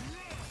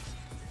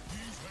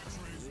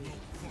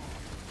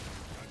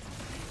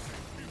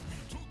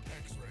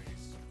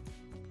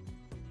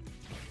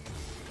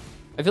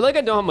 I feel like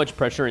I don't have much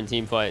pressure in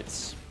team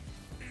fights.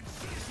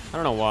 I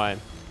don't know why.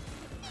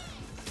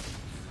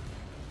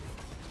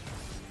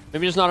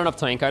 Maybe there's not enough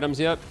tank items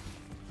yet.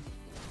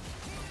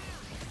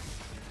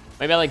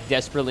 Maybe I like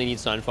desperately need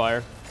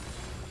Sunfire.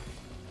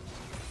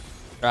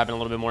 Or having a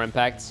little bit more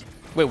impact.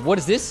 Wait, what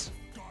is this?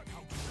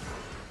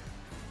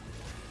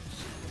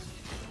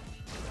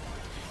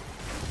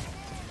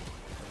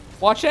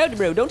 Watch out,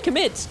 bro. Don't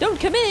commit. Don't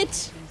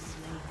commit.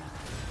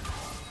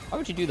 Why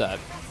would you do that?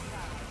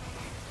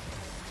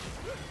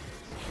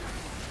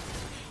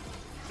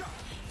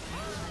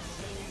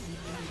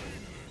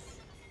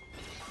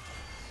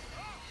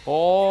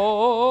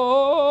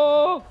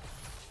 Oh!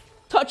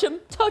 Touch him!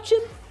 Touch him!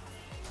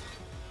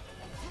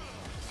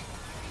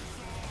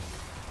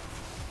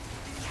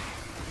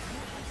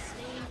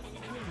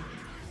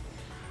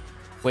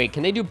 Wait,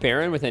 can they do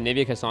Baron with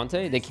Anivia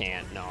Cassante? They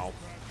can't. No.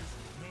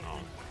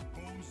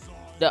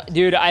 No.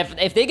 Dude,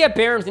 if they get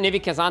Baron with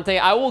Anivia Cassante,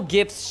 I will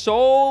give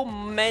so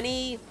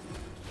many...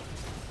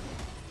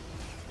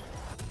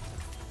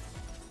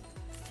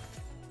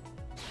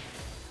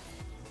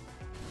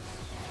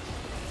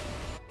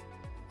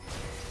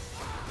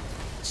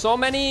 So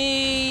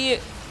many...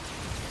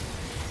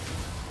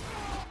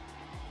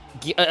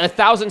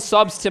 1,000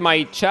 subs to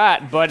my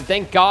chat, but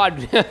thank God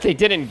they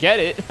didn't get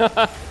it.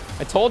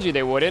 I told you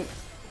they wouldn't.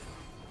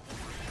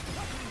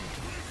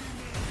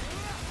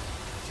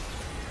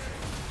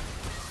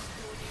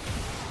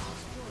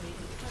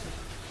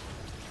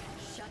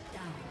 Shut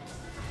down.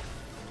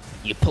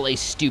 You play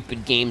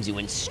stupid games, you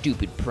win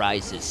stupid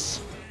prizes.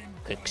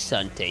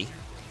 Kuxante.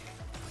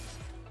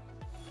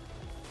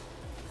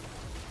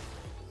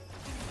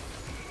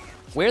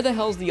 Where the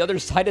hell's the other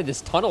side of this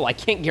tunnel? I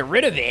can't get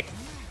rid of it.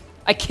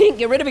 I can't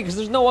get rid of it because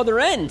there's no other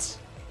end.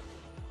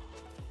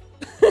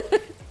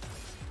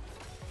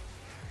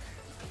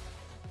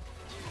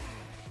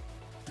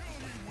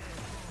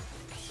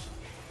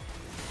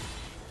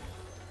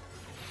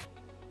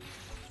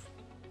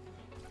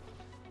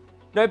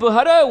 No, but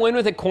how do I win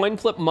with a coin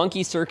flip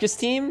monkey circus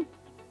team?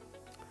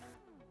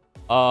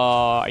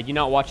 Are you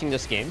not watching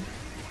this game?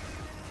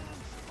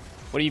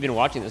 What have you been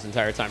watching this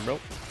entire time, bro?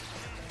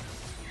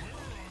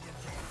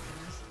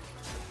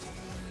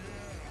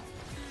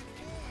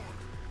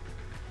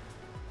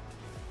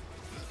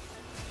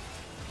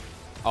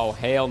 Oh,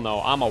 hell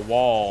no. I'm a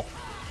wall.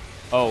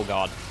 Oh,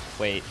 God.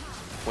 Wait.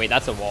 Wait,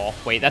 that's a wall.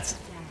 Wait, that's...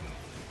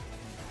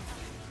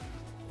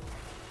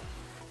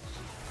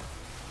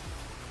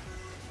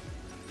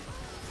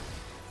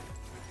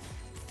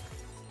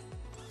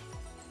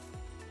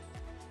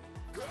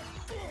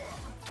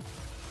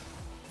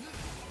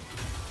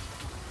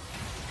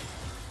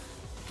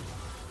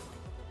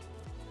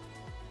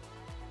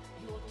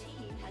 Your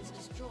team has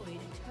destroyed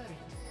a turret.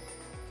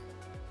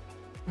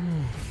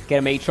 Get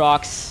him,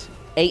 Aatrox.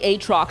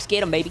 Aatrox,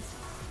 get him, baby.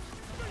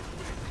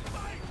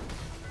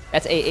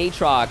 That's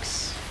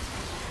Aatrox.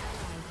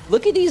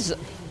 Look at these.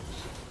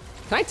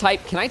 Can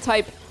I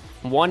type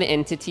one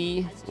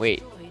entity?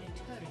 Wait.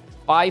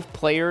 5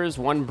 players,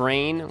 1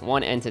 brain,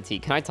 1 entity.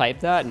 Can I type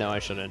that? No, I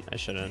shouldn't. I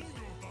shouldn't.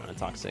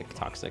 Toxic.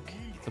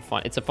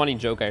 It's a funny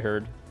joke I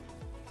heard.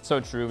 So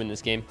true in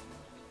this game.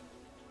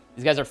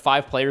 These guys are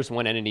 5 players,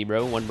 1 entity,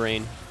 bro. 1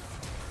 brain.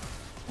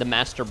 The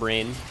master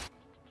brain.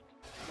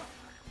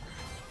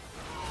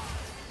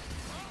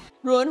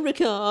 Run,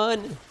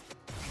 Recon!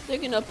 They're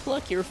gonna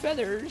pluck your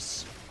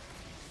feathers.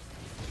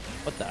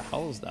 What the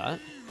hell is that?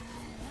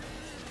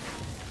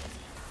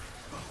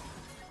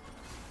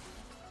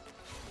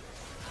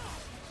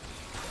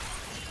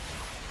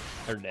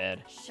 They're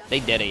dead. They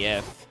dead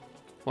AF.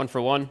 1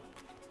 for 1.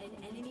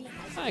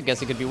 I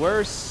guess it could be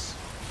worse.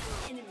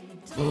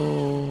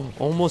 Oh,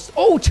 almost.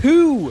 Oh,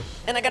 2!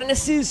 And I got an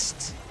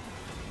assist!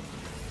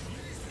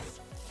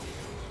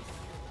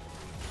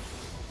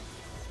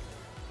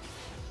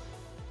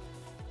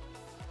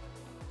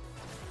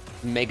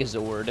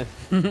 Megazord.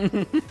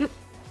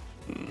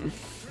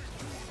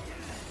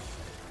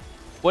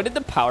 What did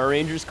the Power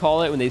Rangers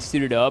call it when they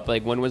suited up?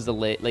 Like, when was the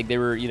like they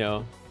were, you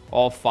know,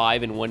 all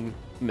 5 in one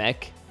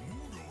mech?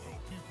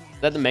 Is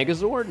that the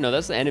Megazord? No,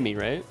 that's the enemy,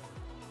 right?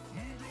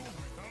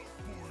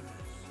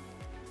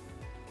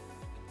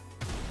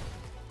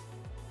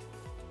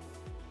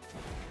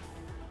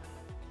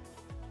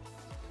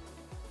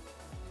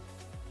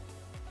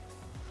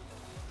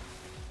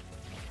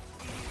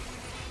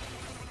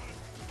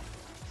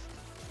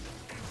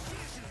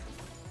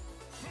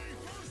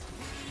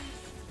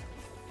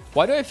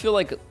 Why do I feel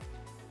like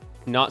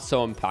not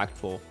so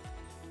impactful?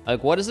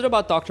 Like, what is it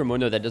about Dr.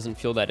 Mundo that doesn't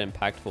feel that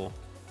impactful?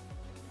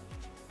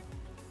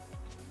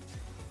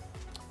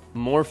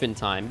 Morphin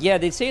time. Yeah,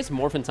 they say it's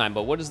morphin time,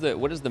 but what is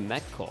the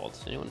mech called?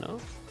 Does anyone know?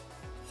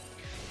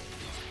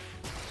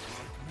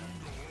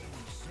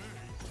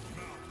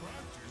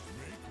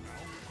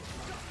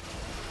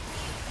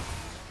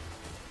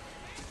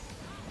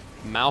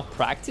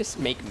 Malpractice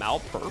make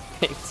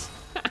malperfect.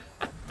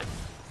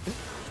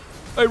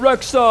 Hey,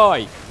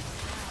 Rek'Sai!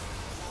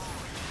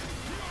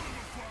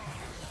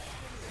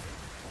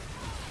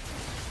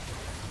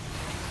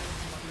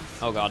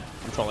 Oh god,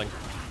 I'm trolling.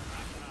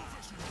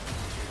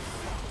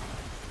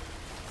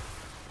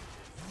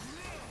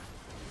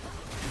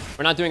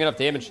 We're not doing enough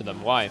damage to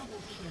them. Why?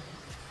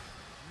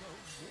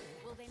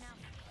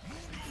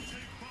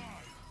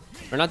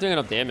 We're not doing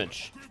enough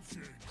damage.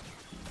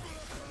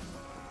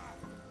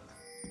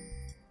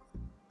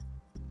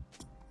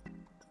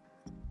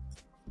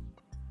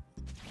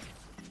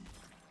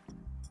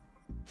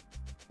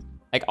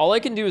 Like, all I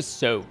can do is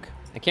soak.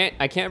 I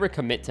can't ever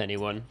commit to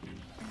anyone.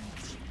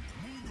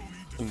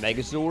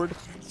 Megazord?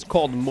 It's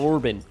called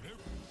Morbin.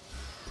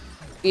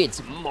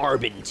 It's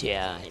Morbin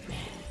time.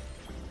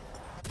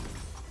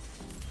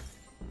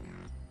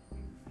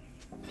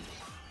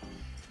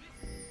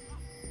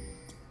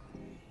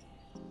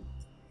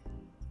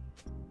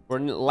 We're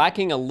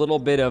lacking a little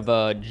bit of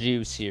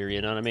juice here,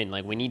 you know what I mean?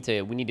 Like, we need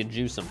to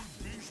juice them.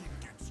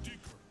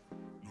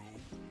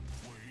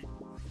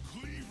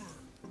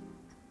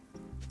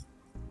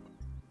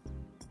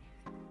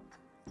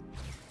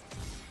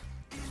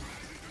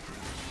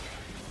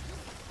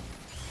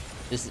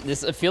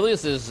 This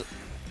Aphelios is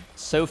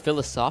so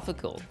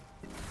philosophical.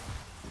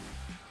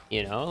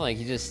 You know, like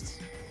he just...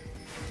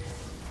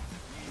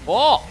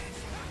 Oh!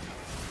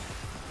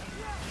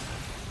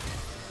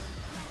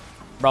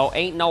 Bro,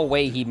 ain't no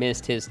way he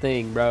missed his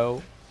thing,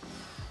 bro.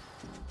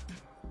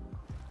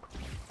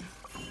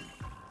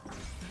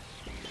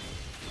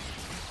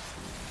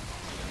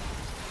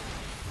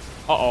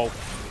 Uh-oh.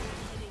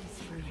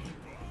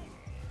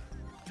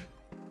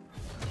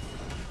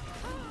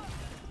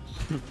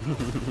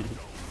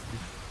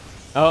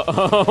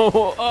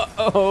 Uh-oh.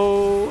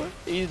 Uh-oh.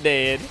 He's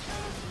dead.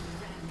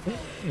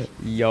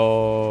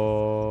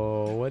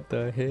 Yo. What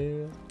the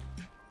hell?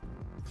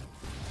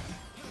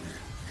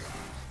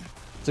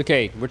 It's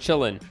okay. We're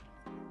chilling.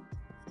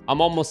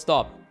 I'm almost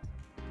up.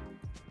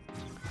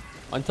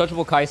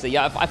 Untouchable Kaisa.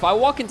 Yeah, if I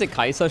walk into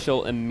Kaisa,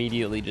 she'll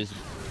immediately just,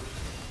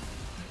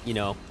 you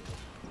know,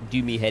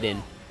 do me head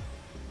in.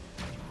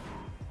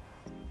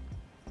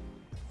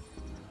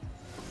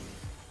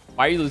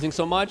 Why are you losing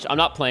so much? I'm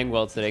not playing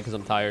well today because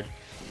I'm tired.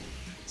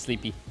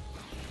 Sleepy.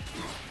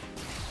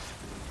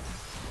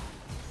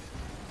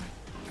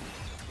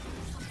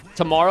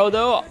 Tomorrow,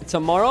 though,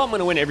 tomorrow I'm going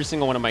to win every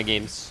single one of my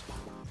games.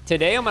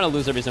 Today, I'm going to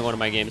lose every single one of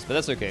my games, but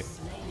that's okay.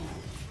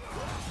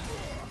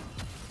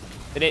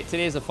 Today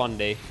is a fun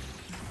day.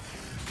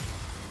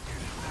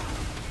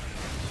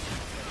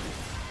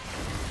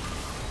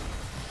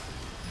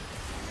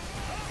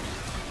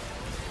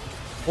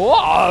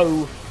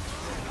 Whoa!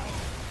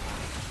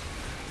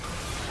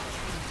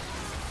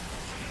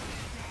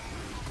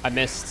 I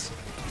missed.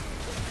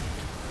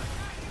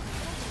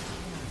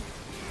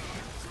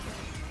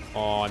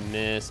 Oh, I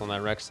missed on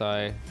that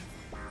Rek'Sai.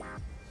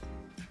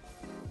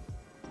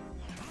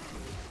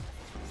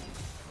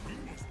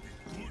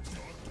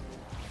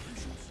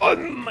 Oh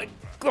my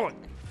god!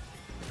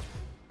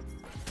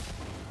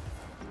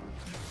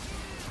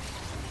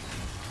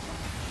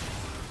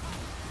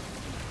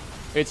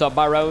 It's a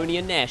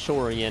Baronian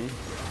Nashorian.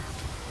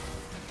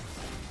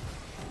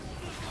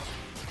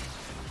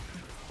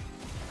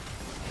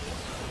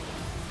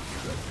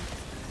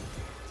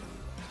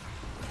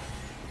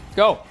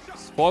 Go!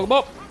 Spog him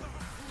up!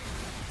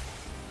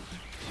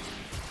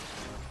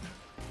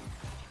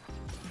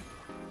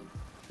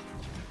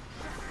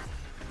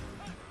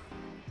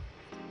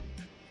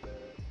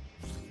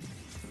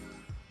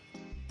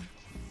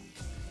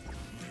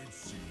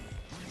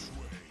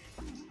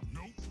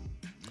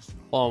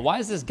 Oh, why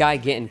is this guy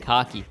getting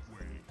cocky?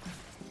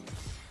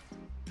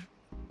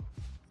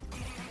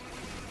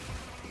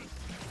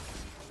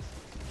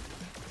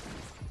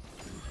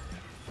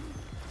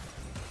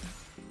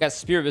 Got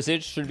Spear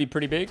Visage, should be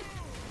pretty big.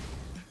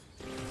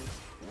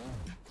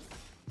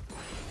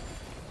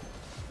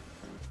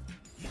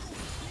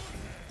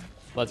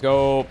 Let's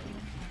go.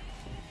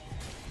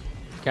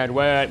 Can't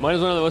wait. Mine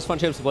is one of the most fun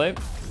champs to play.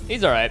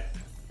 He's alright.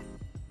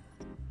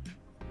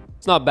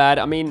 It's not bad.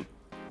 I mean,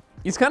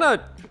 he's kind of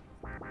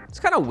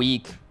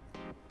weak.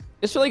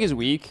 I just feel like he's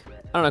weak. I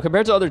don't know.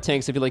 Compared to other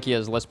tanks, I feel like he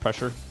has less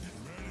pressure.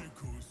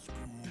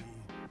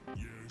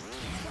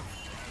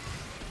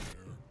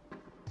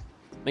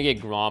 Let me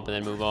get Gromp and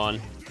then move on.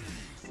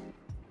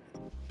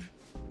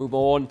 Move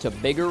on to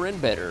bigger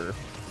and better.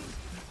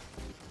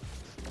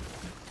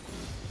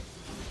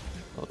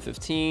 Oh,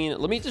 15.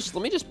 Let me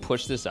just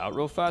push this out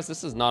real fast.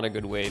 This is not a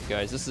good wave,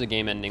 guys. This is a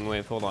game-ending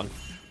wave. Hold on.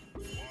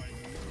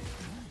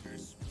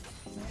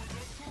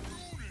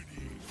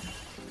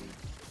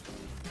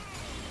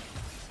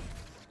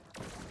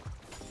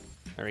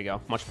 There we go.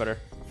 Much better.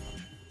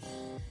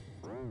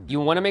 You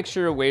want to make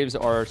sure waves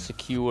are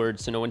secured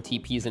so no one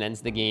TPs and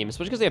ends the game,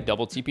 especially because they have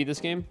double TP this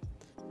game.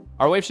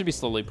 Our wave should be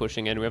slowly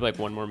pushing in. We have like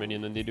one more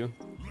minion than they do.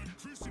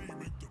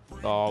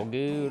 All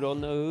good on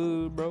the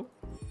hood, bro.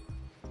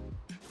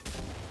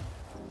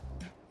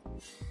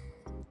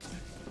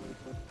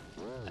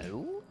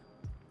 Oh.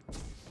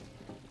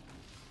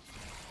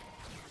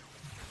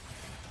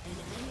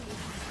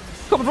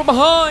 Coming from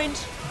behind.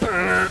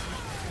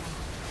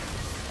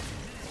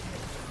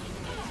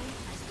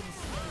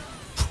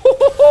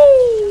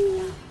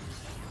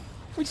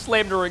 We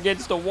slammed her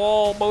against a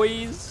wall,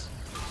 boys.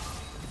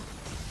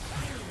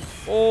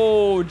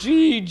 Oh,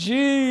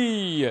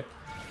 GG.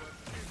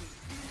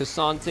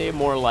 Cassante,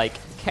 more like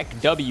Keck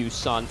W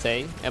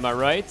Sante. Am I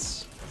right?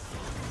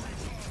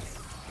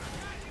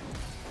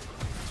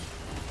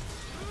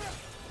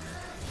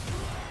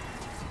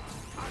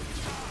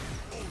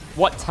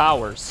 What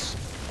towers?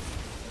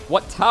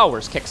 What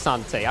towers,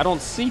 Kexante? I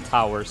don't see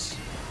towers.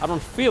 I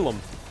don't feel them.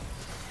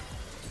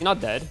 He's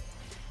not dead.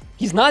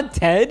 He's not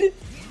dead?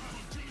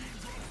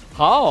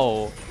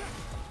 How?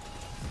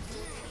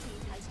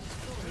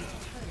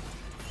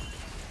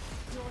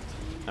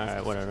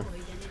 Alright, whatever.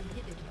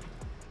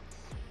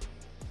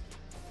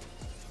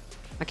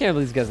 I can't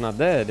believe this guy's not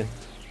dead.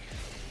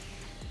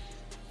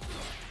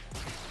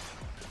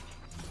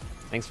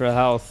 Thanks for the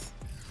health.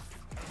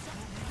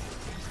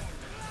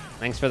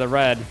 Thanks for the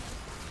red.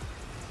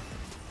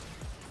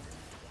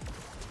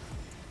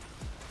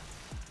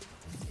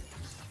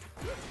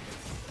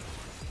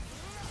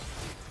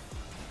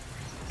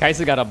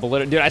 Kaisa got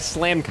obliterated. Dude, I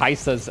slammed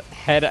Kaisa's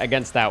head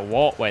against that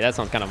wall. Wait, that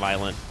sounds kind of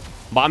violent.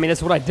 But I mean,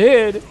 that's what I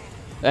did.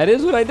 That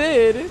is what I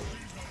did.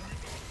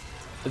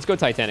 Let's go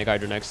Titanic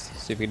Hydra next.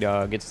 See if he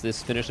gets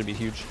this finish. It'd be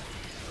huge.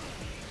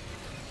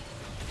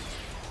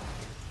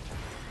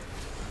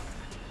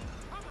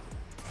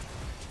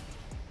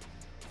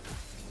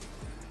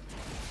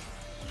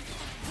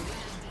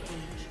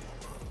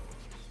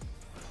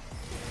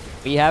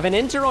 We have an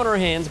enter on our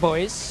hands,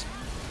 boys.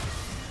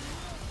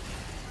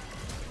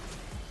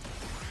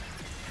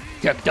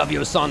 Tech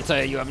W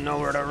Sante, you have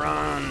nowhere to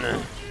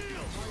run.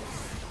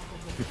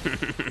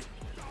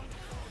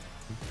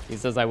 He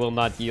says, I will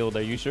not yield.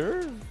 Are you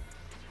sure?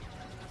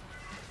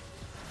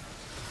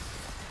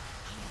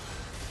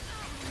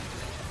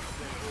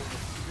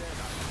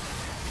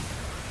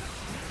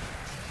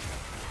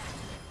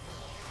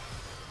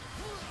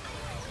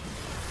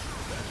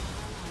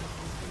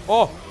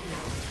 Oh!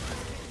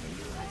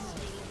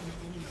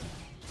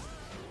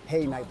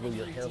 Hey, Nightblue,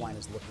 your hairline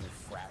is looking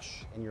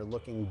fresh, and you're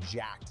looking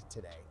jacked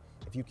today.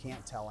 If you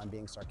can't tell, I'm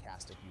being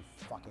sarcastic, you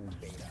fucking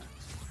beta.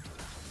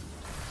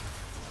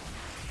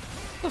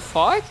 The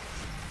fuck?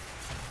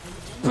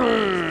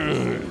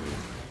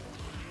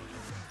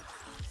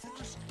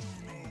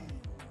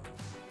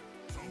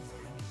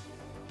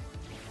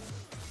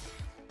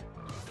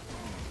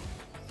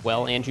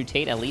 Well, Andrew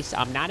Tate, at least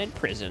I'm not in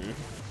prison.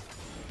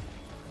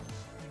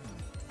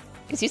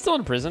 Is he still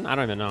in prison? I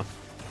don't even know.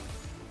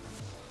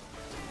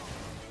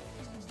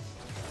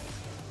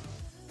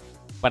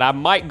 But I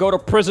might go to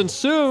prison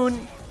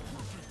soon,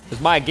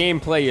 because my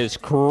gameplay is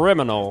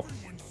criminal.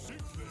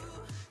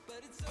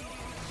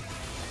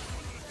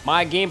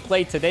 My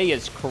gameplay today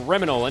is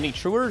criminal. Any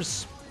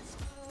truers?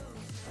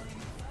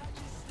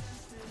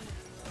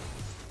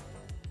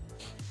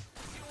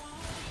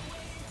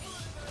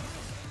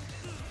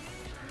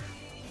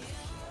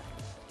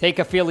 Take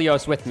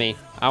Aphelios with me.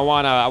 I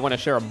wanna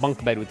share a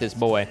bunk bed with this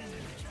boy.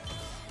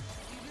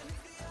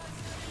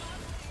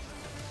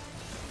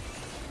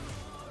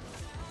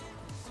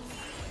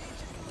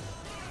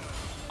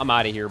 I'm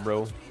out of here,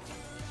 bro.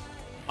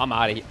 I'm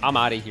out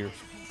of here.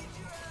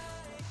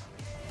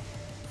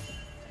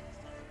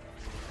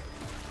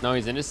 No,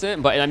 he's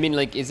innocent, but I mean,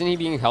 like, isn't he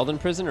being held in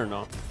prison or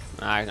no?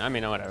 I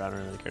mean, whatever. I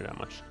don't really care that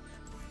much.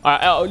 All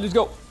right, let's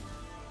go.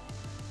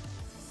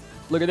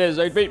 Look at this,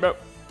 8 feet, bro.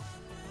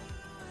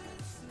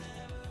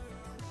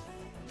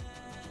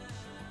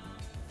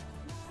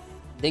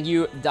 Thank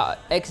you,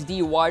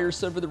 XD Wire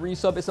sub for the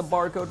resub. It's a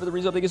barcode for the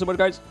resub. Thank you so much,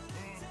 guys.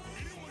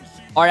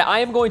 All right, I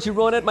am going to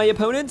run at my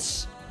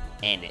opponents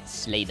and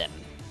slay them.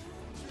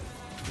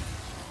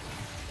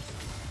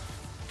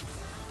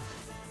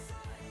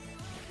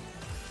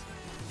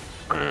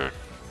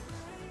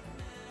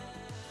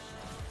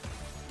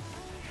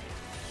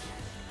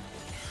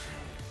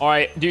 All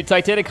right, dude,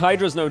 Titanic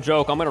Hydra's no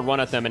joke. I'm gonna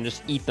run at them and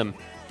just eat them.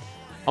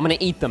 I'm gonna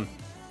eat them.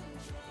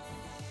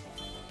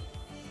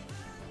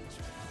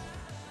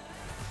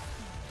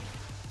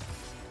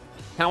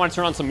 Kinda wanna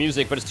turn on some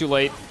music, but it's too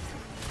late.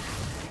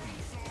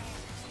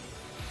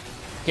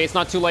 Okay, it's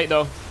not too late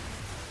though.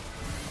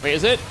 Wait,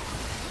 is it?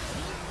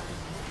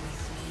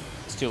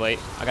 It's too late.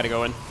 I gotta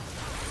go in.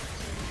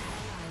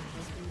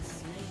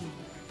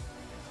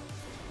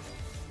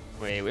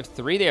 Wait, we have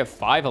 3, they have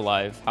 5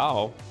 alive.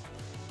 How?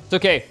 It's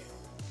okay.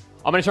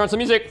 I'm gonna turn on some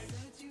music.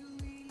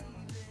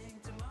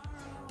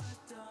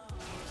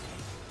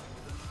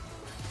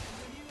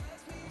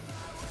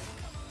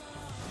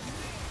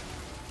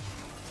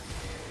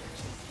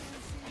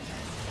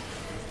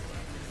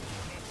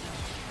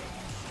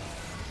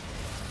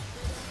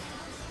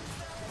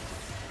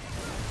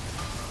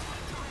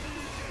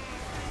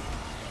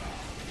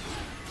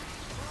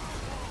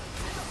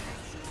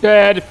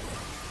 Dead.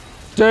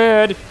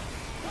 Dead.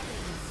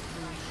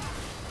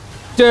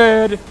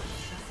 Dead.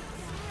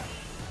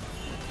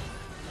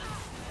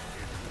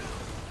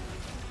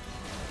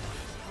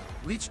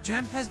 Which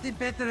champ has the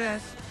better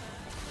ass?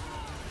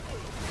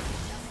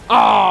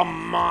 Oh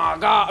my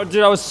god,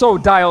 dude, I was so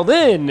dialed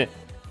in.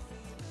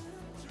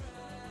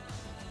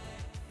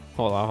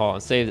 Hold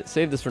on. Save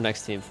this for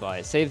next team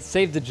fight.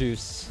 Save the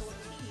juice.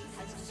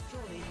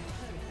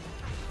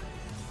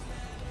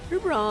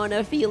 Run,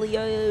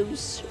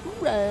 Aphelios,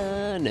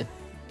 run.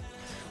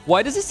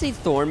 Why does it say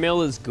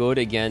Thornmail is good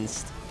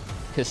against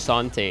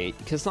Cassante?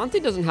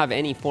 Cassante doesn't have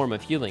any form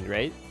of healing,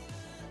 right?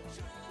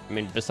 I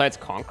mean, besides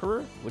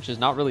Conqueror, which is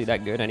not really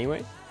that good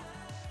anyway.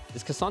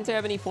 Does Cassante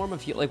have any form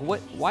of heal? Like, what?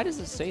 Why does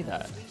it say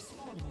that?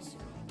 It's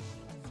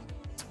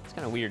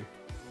kind of weird.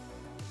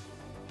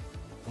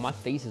 My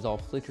face is all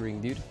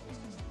flickering, dude.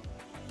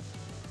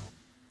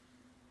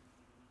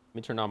 Let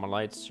me turn on my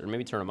lights, or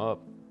maybe turn them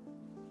up.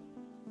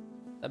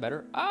 Is that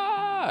better?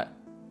 Ah!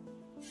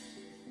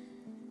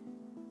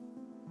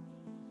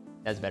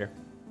 That's better.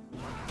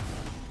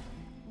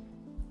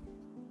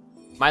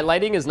 My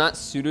lighting is not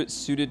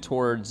suited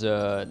towards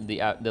the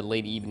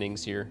late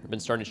evenings here. I've been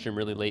starting to stream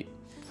really late.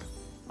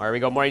 All right, we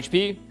go. More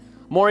HP.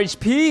 More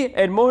HP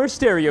and more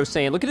stereo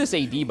saying. Look at this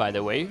AD, by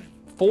the way.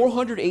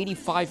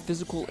 485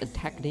 physical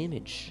attack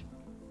damage.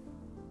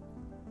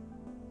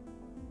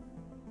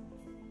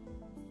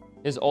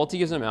 His ulti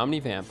gives him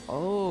Omnivamp.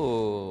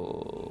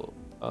 Oh.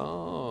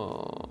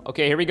 Oh.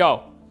 Okay, here we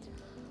go.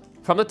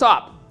 From the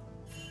top.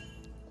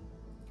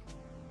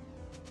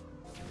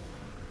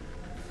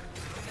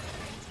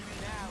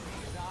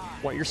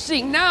 What you're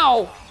seeing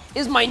now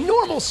is my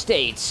normal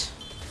state.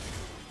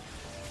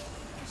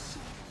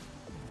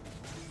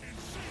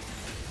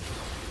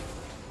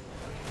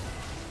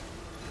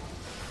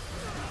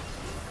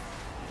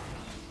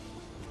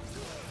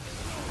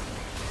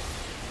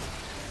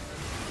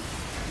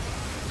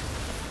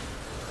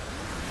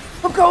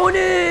 I'm going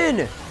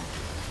in.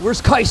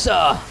 Where's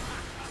Kaisa?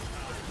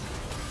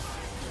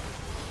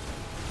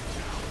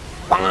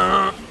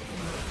 Bah.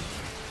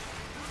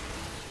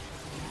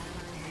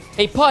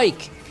 Hey,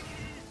 Pike.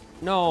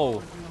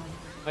 No.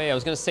 Wait, I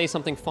was gonna say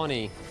something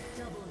funny.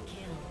 Double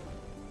kill.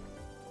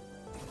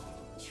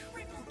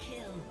 Triple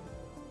kill.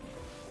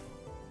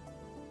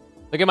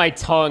 Look at my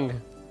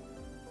tongue.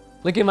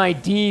 Look at my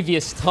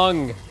devious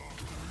tongue.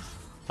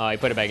 Oh, I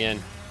put it back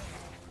in.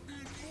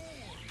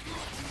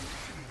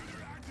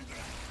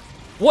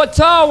 What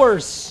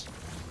towers?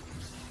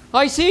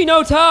 I see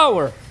no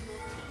tower.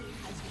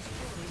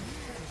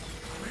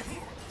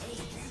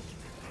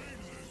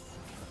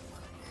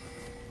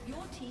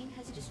 Your team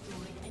has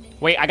destroyed an inhibitor.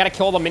 Wait, I gotta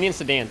kill all the minions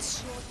to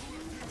dance.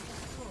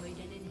 Destroyed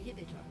an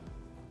inhibitor.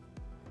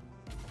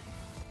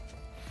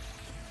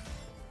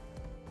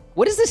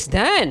 What is this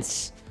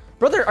dance?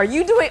 Brother, are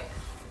you doing...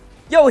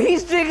 Yo,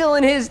 he's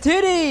jiggling his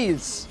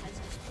titties.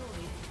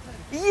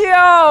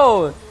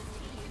 Yo!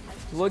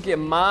 Look at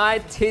my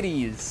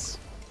titties.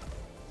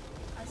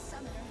 A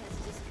summoner has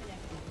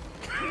disconnected.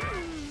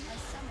 A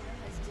summoner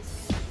has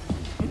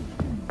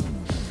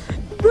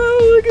disconnected. Bro,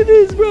 look at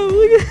this, bro.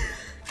 Look at